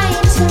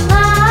fine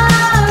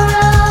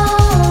tomorrow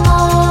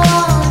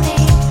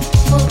morning.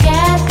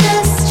 Forget the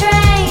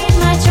strain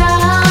my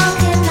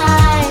drunken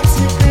nights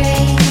would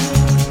bring.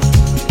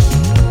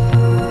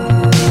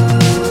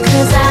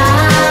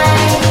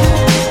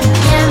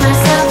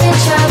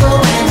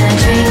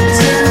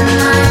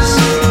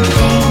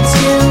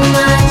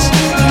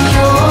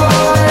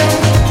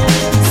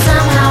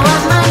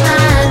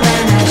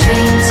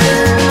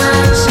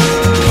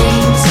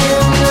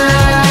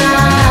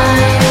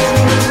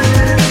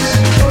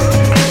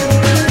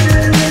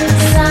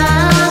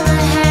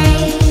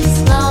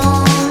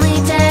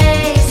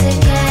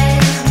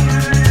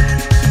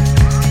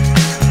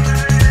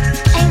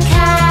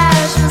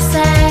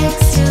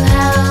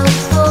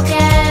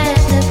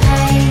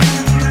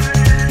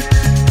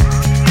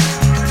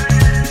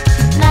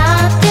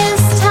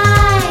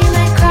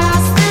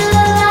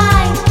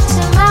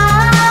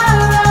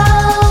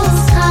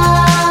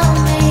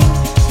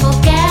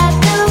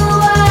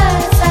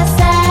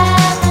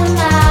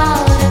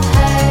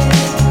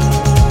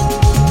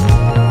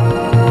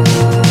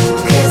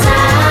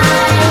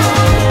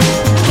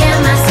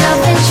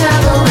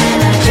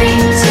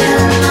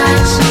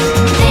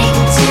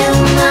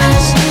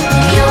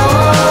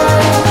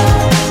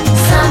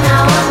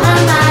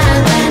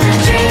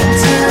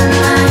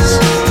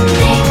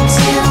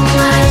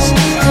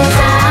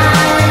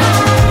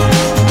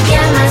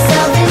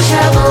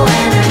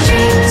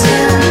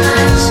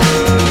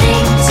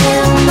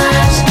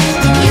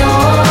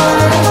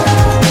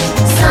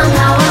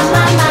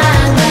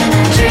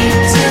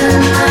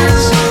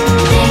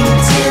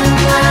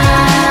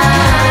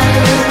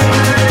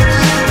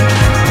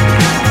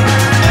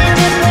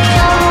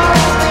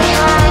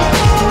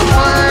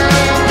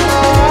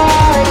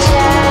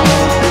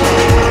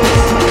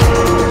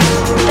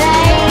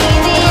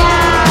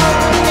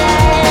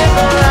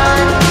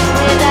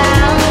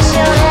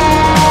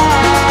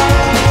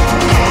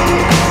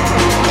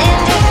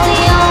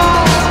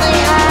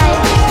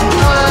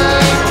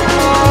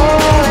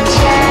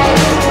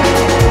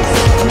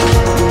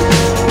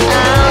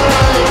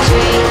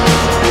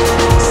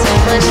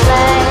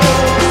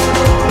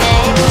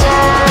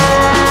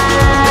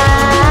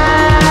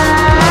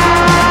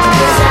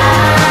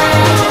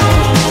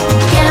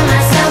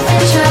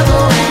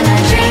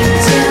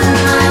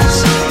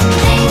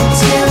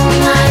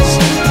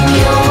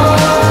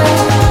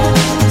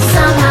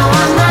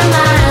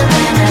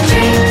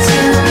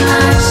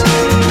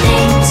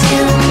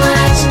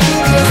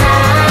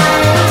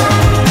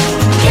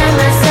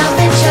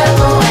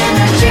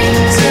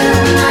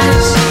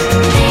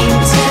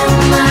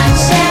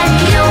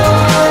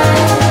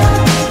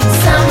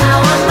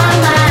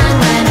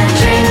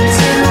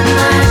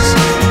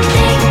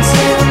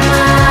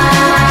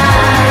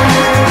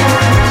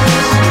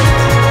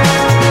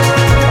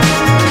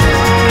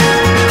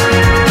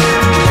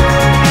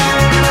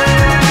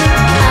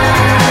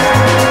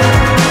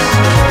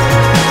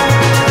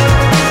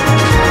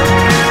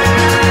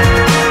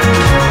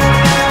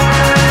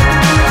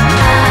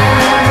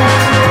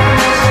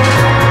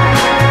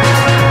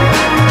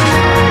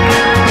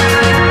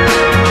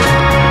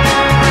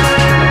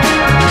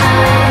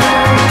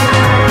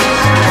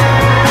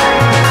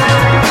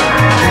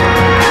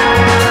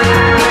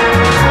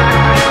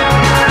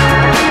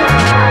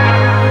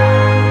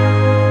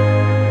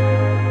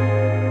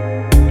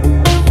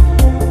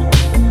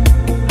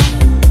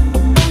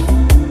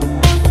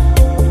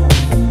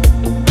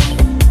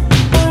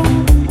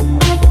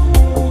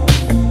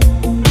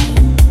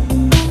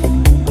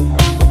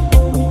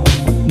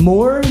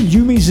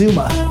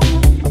 Zuma.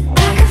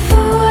 Like a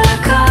fool, I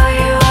call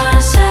you on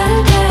a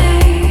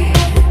Saturday.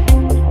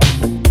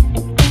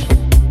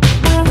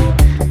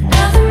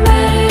 Nothing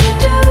better to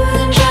do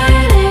than try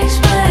and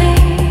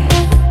explain.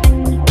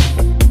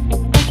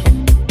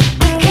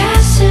 I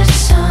guess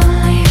it's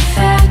only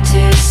fair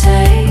to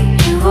say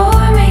you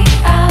wore me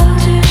out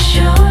to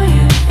show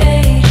you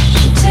age.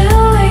 Till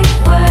we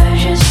were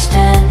just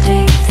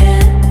standing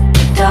in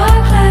the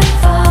dark light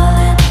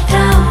falling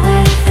down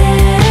within.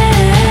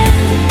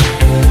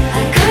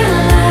 I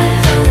couldn't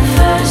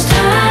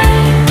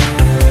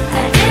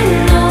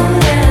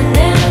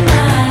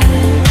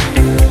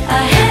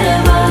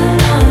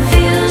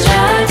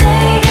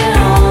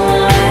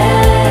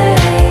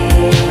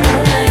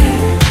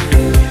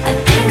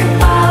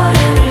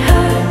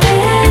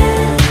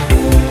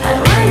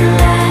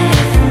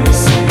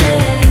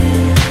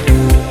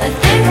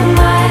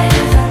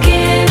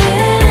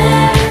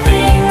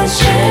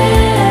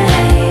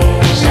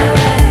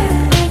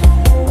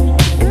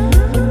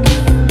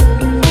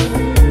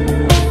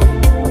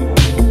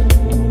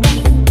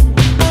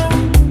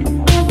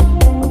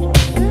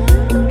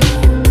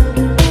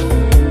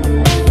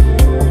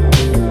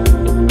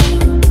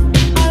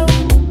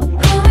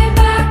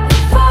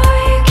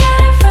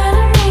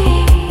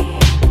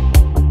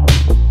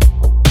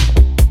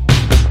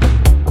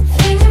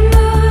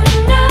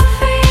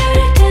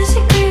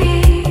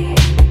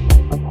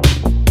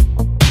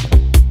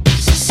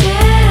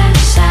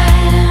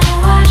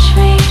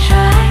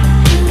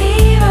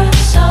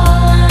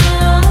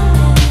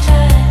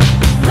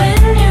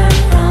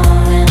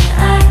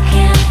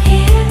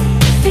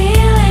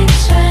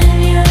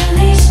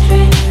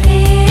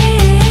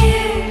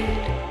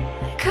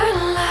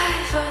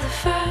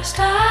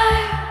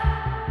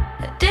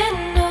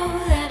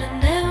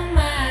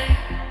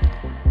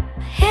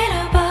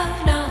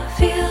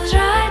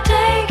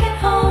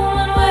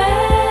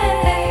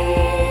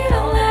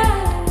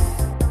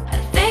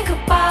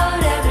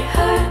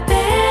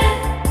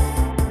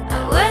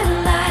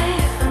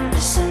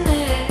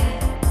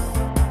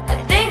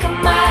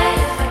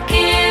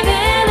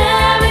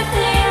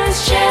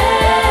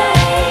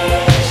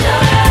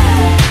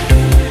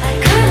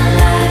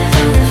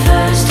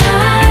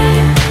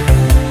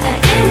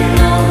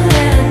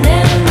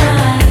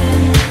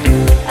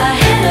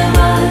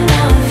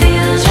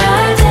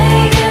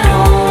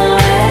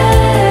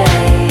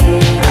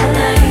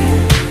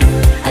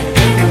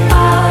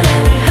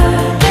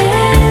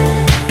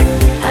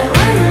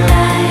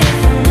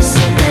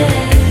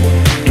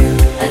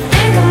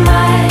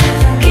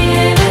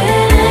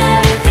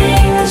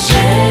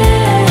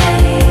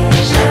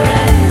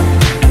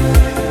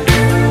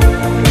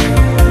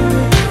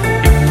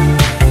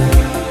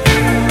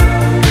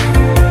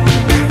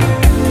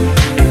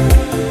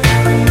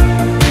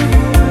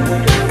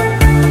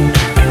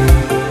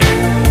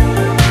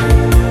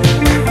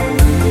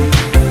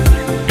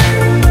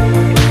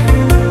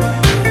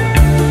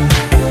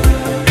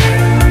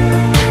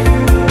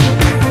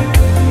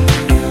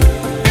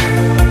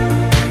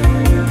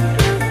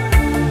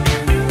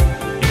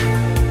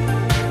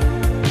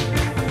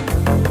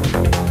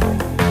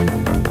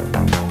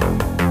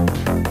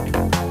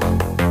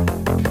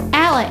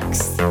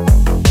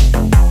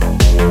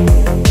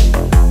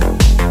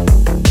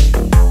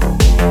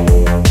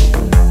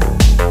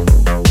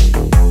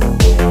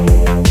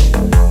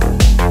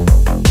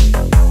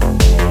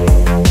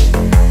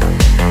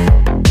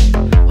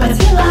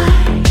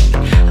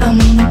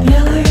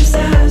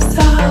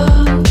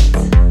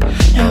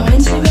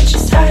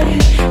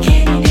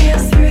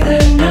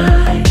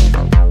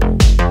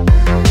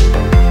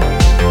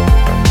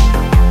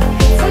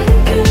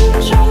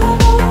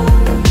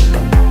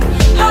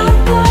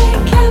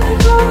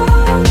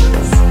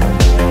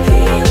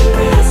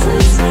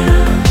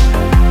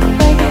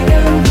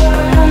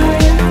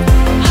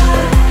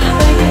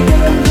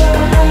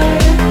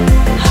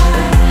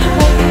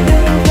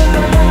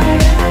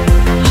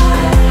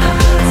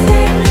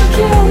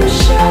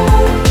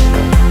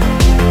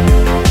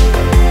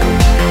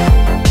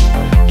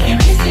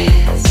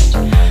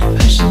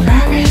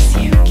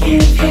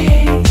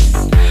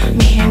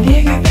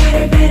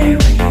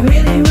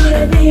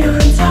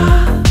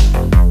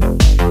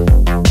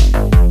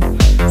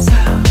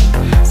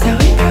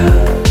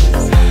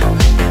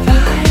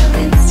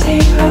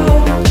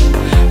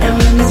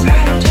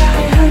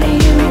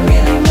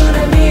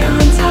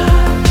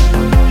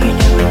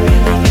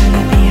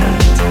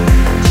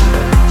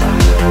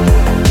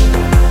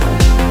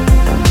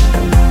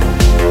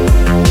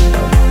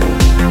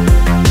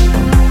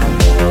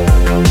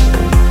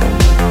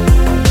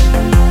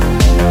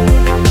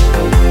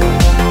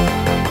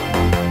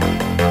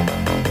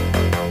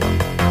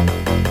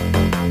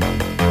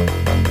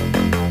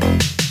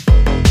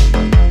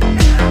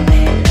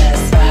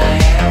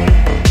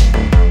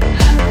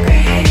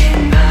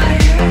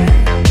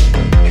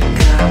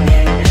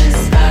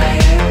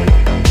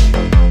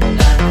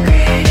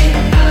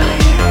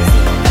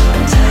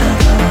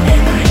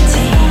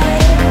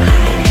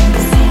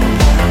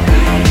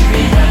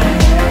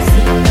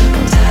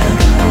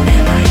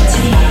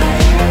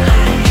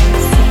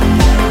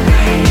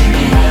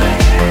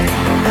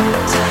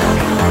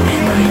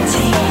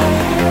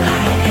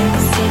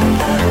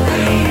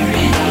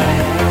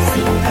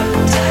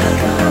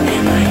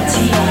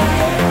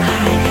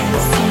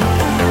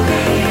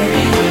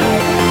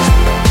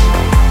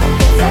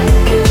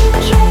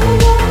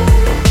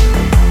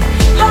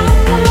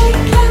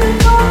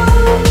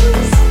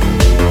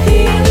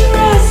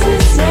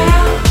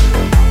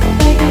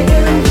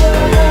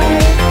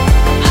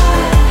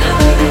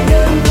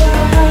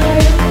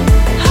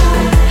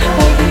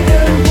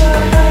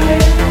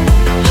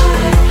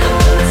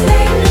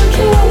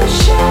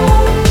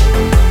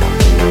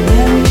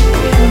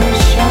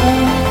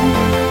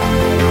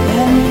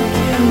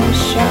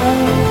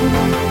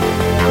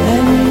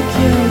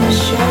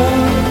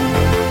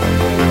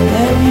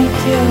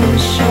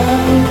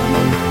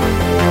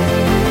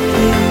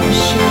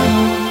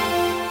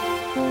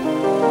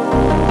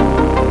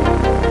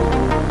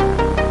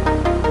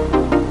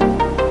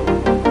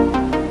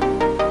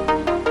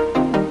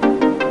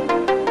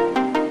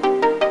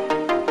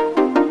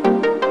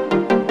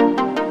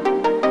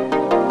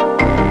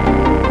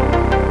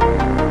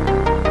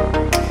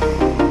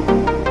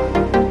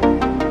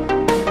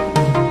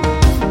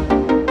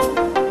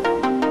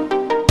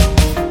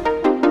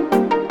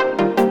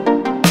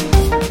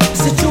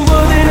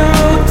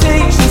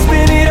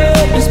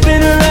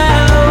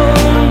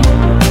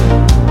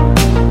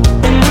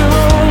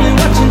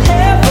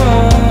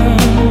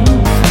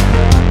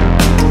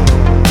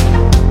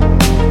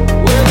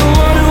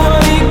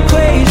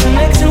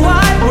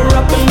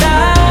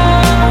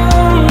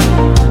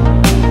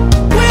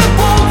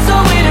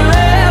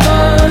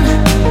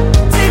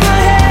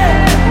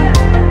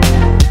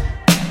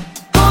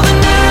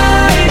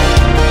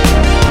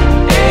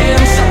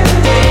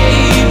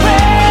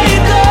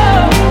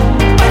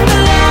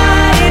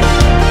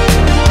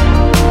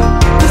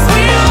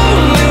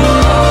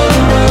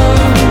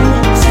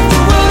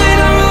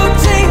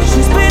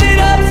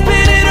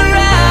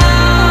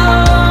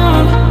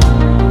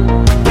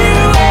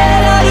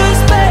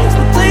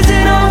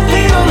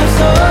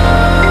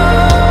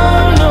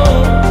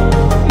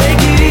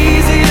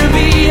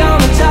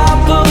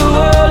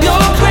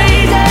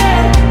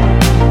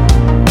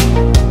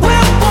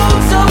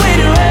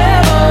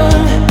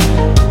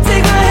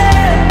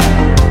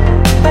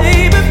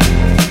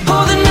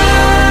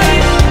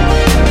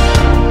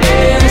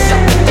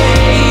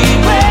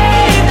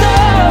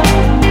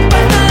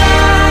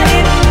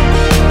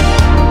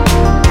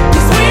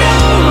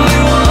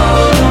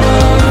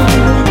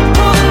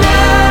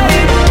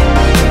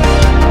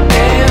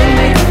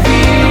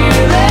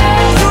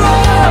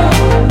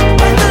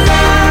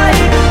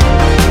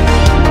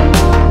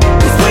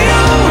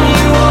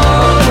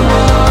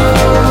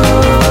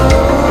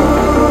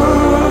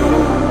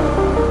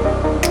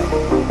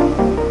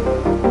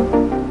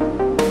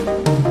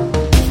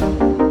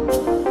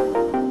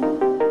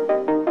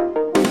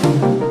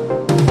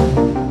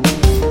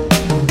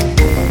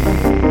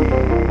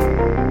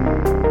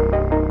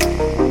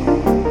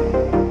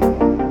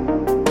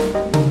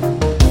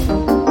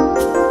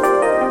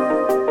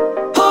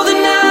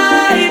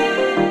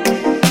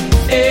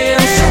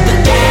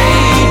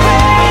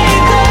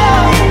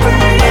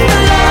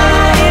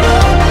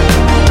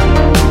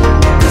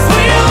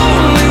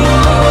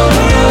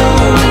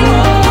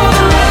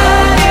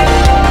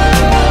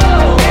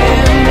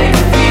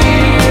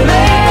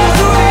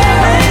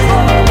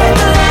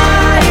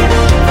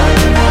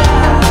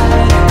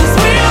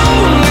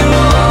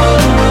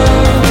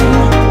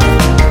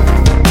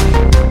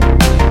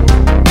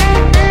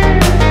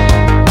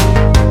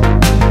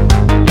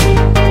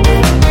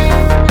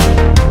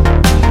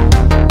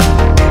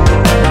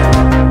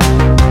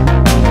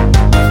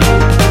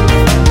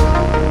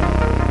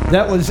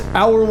That was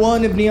hour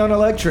one of Neon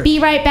Electric. Be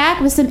right back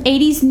with some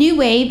 80s new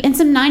wave and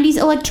some 90s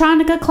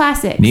electronica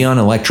classics. Neon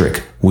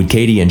Electric with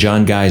Katie and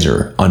John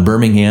Geyser on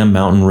Birmingham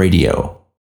Mountain Radio.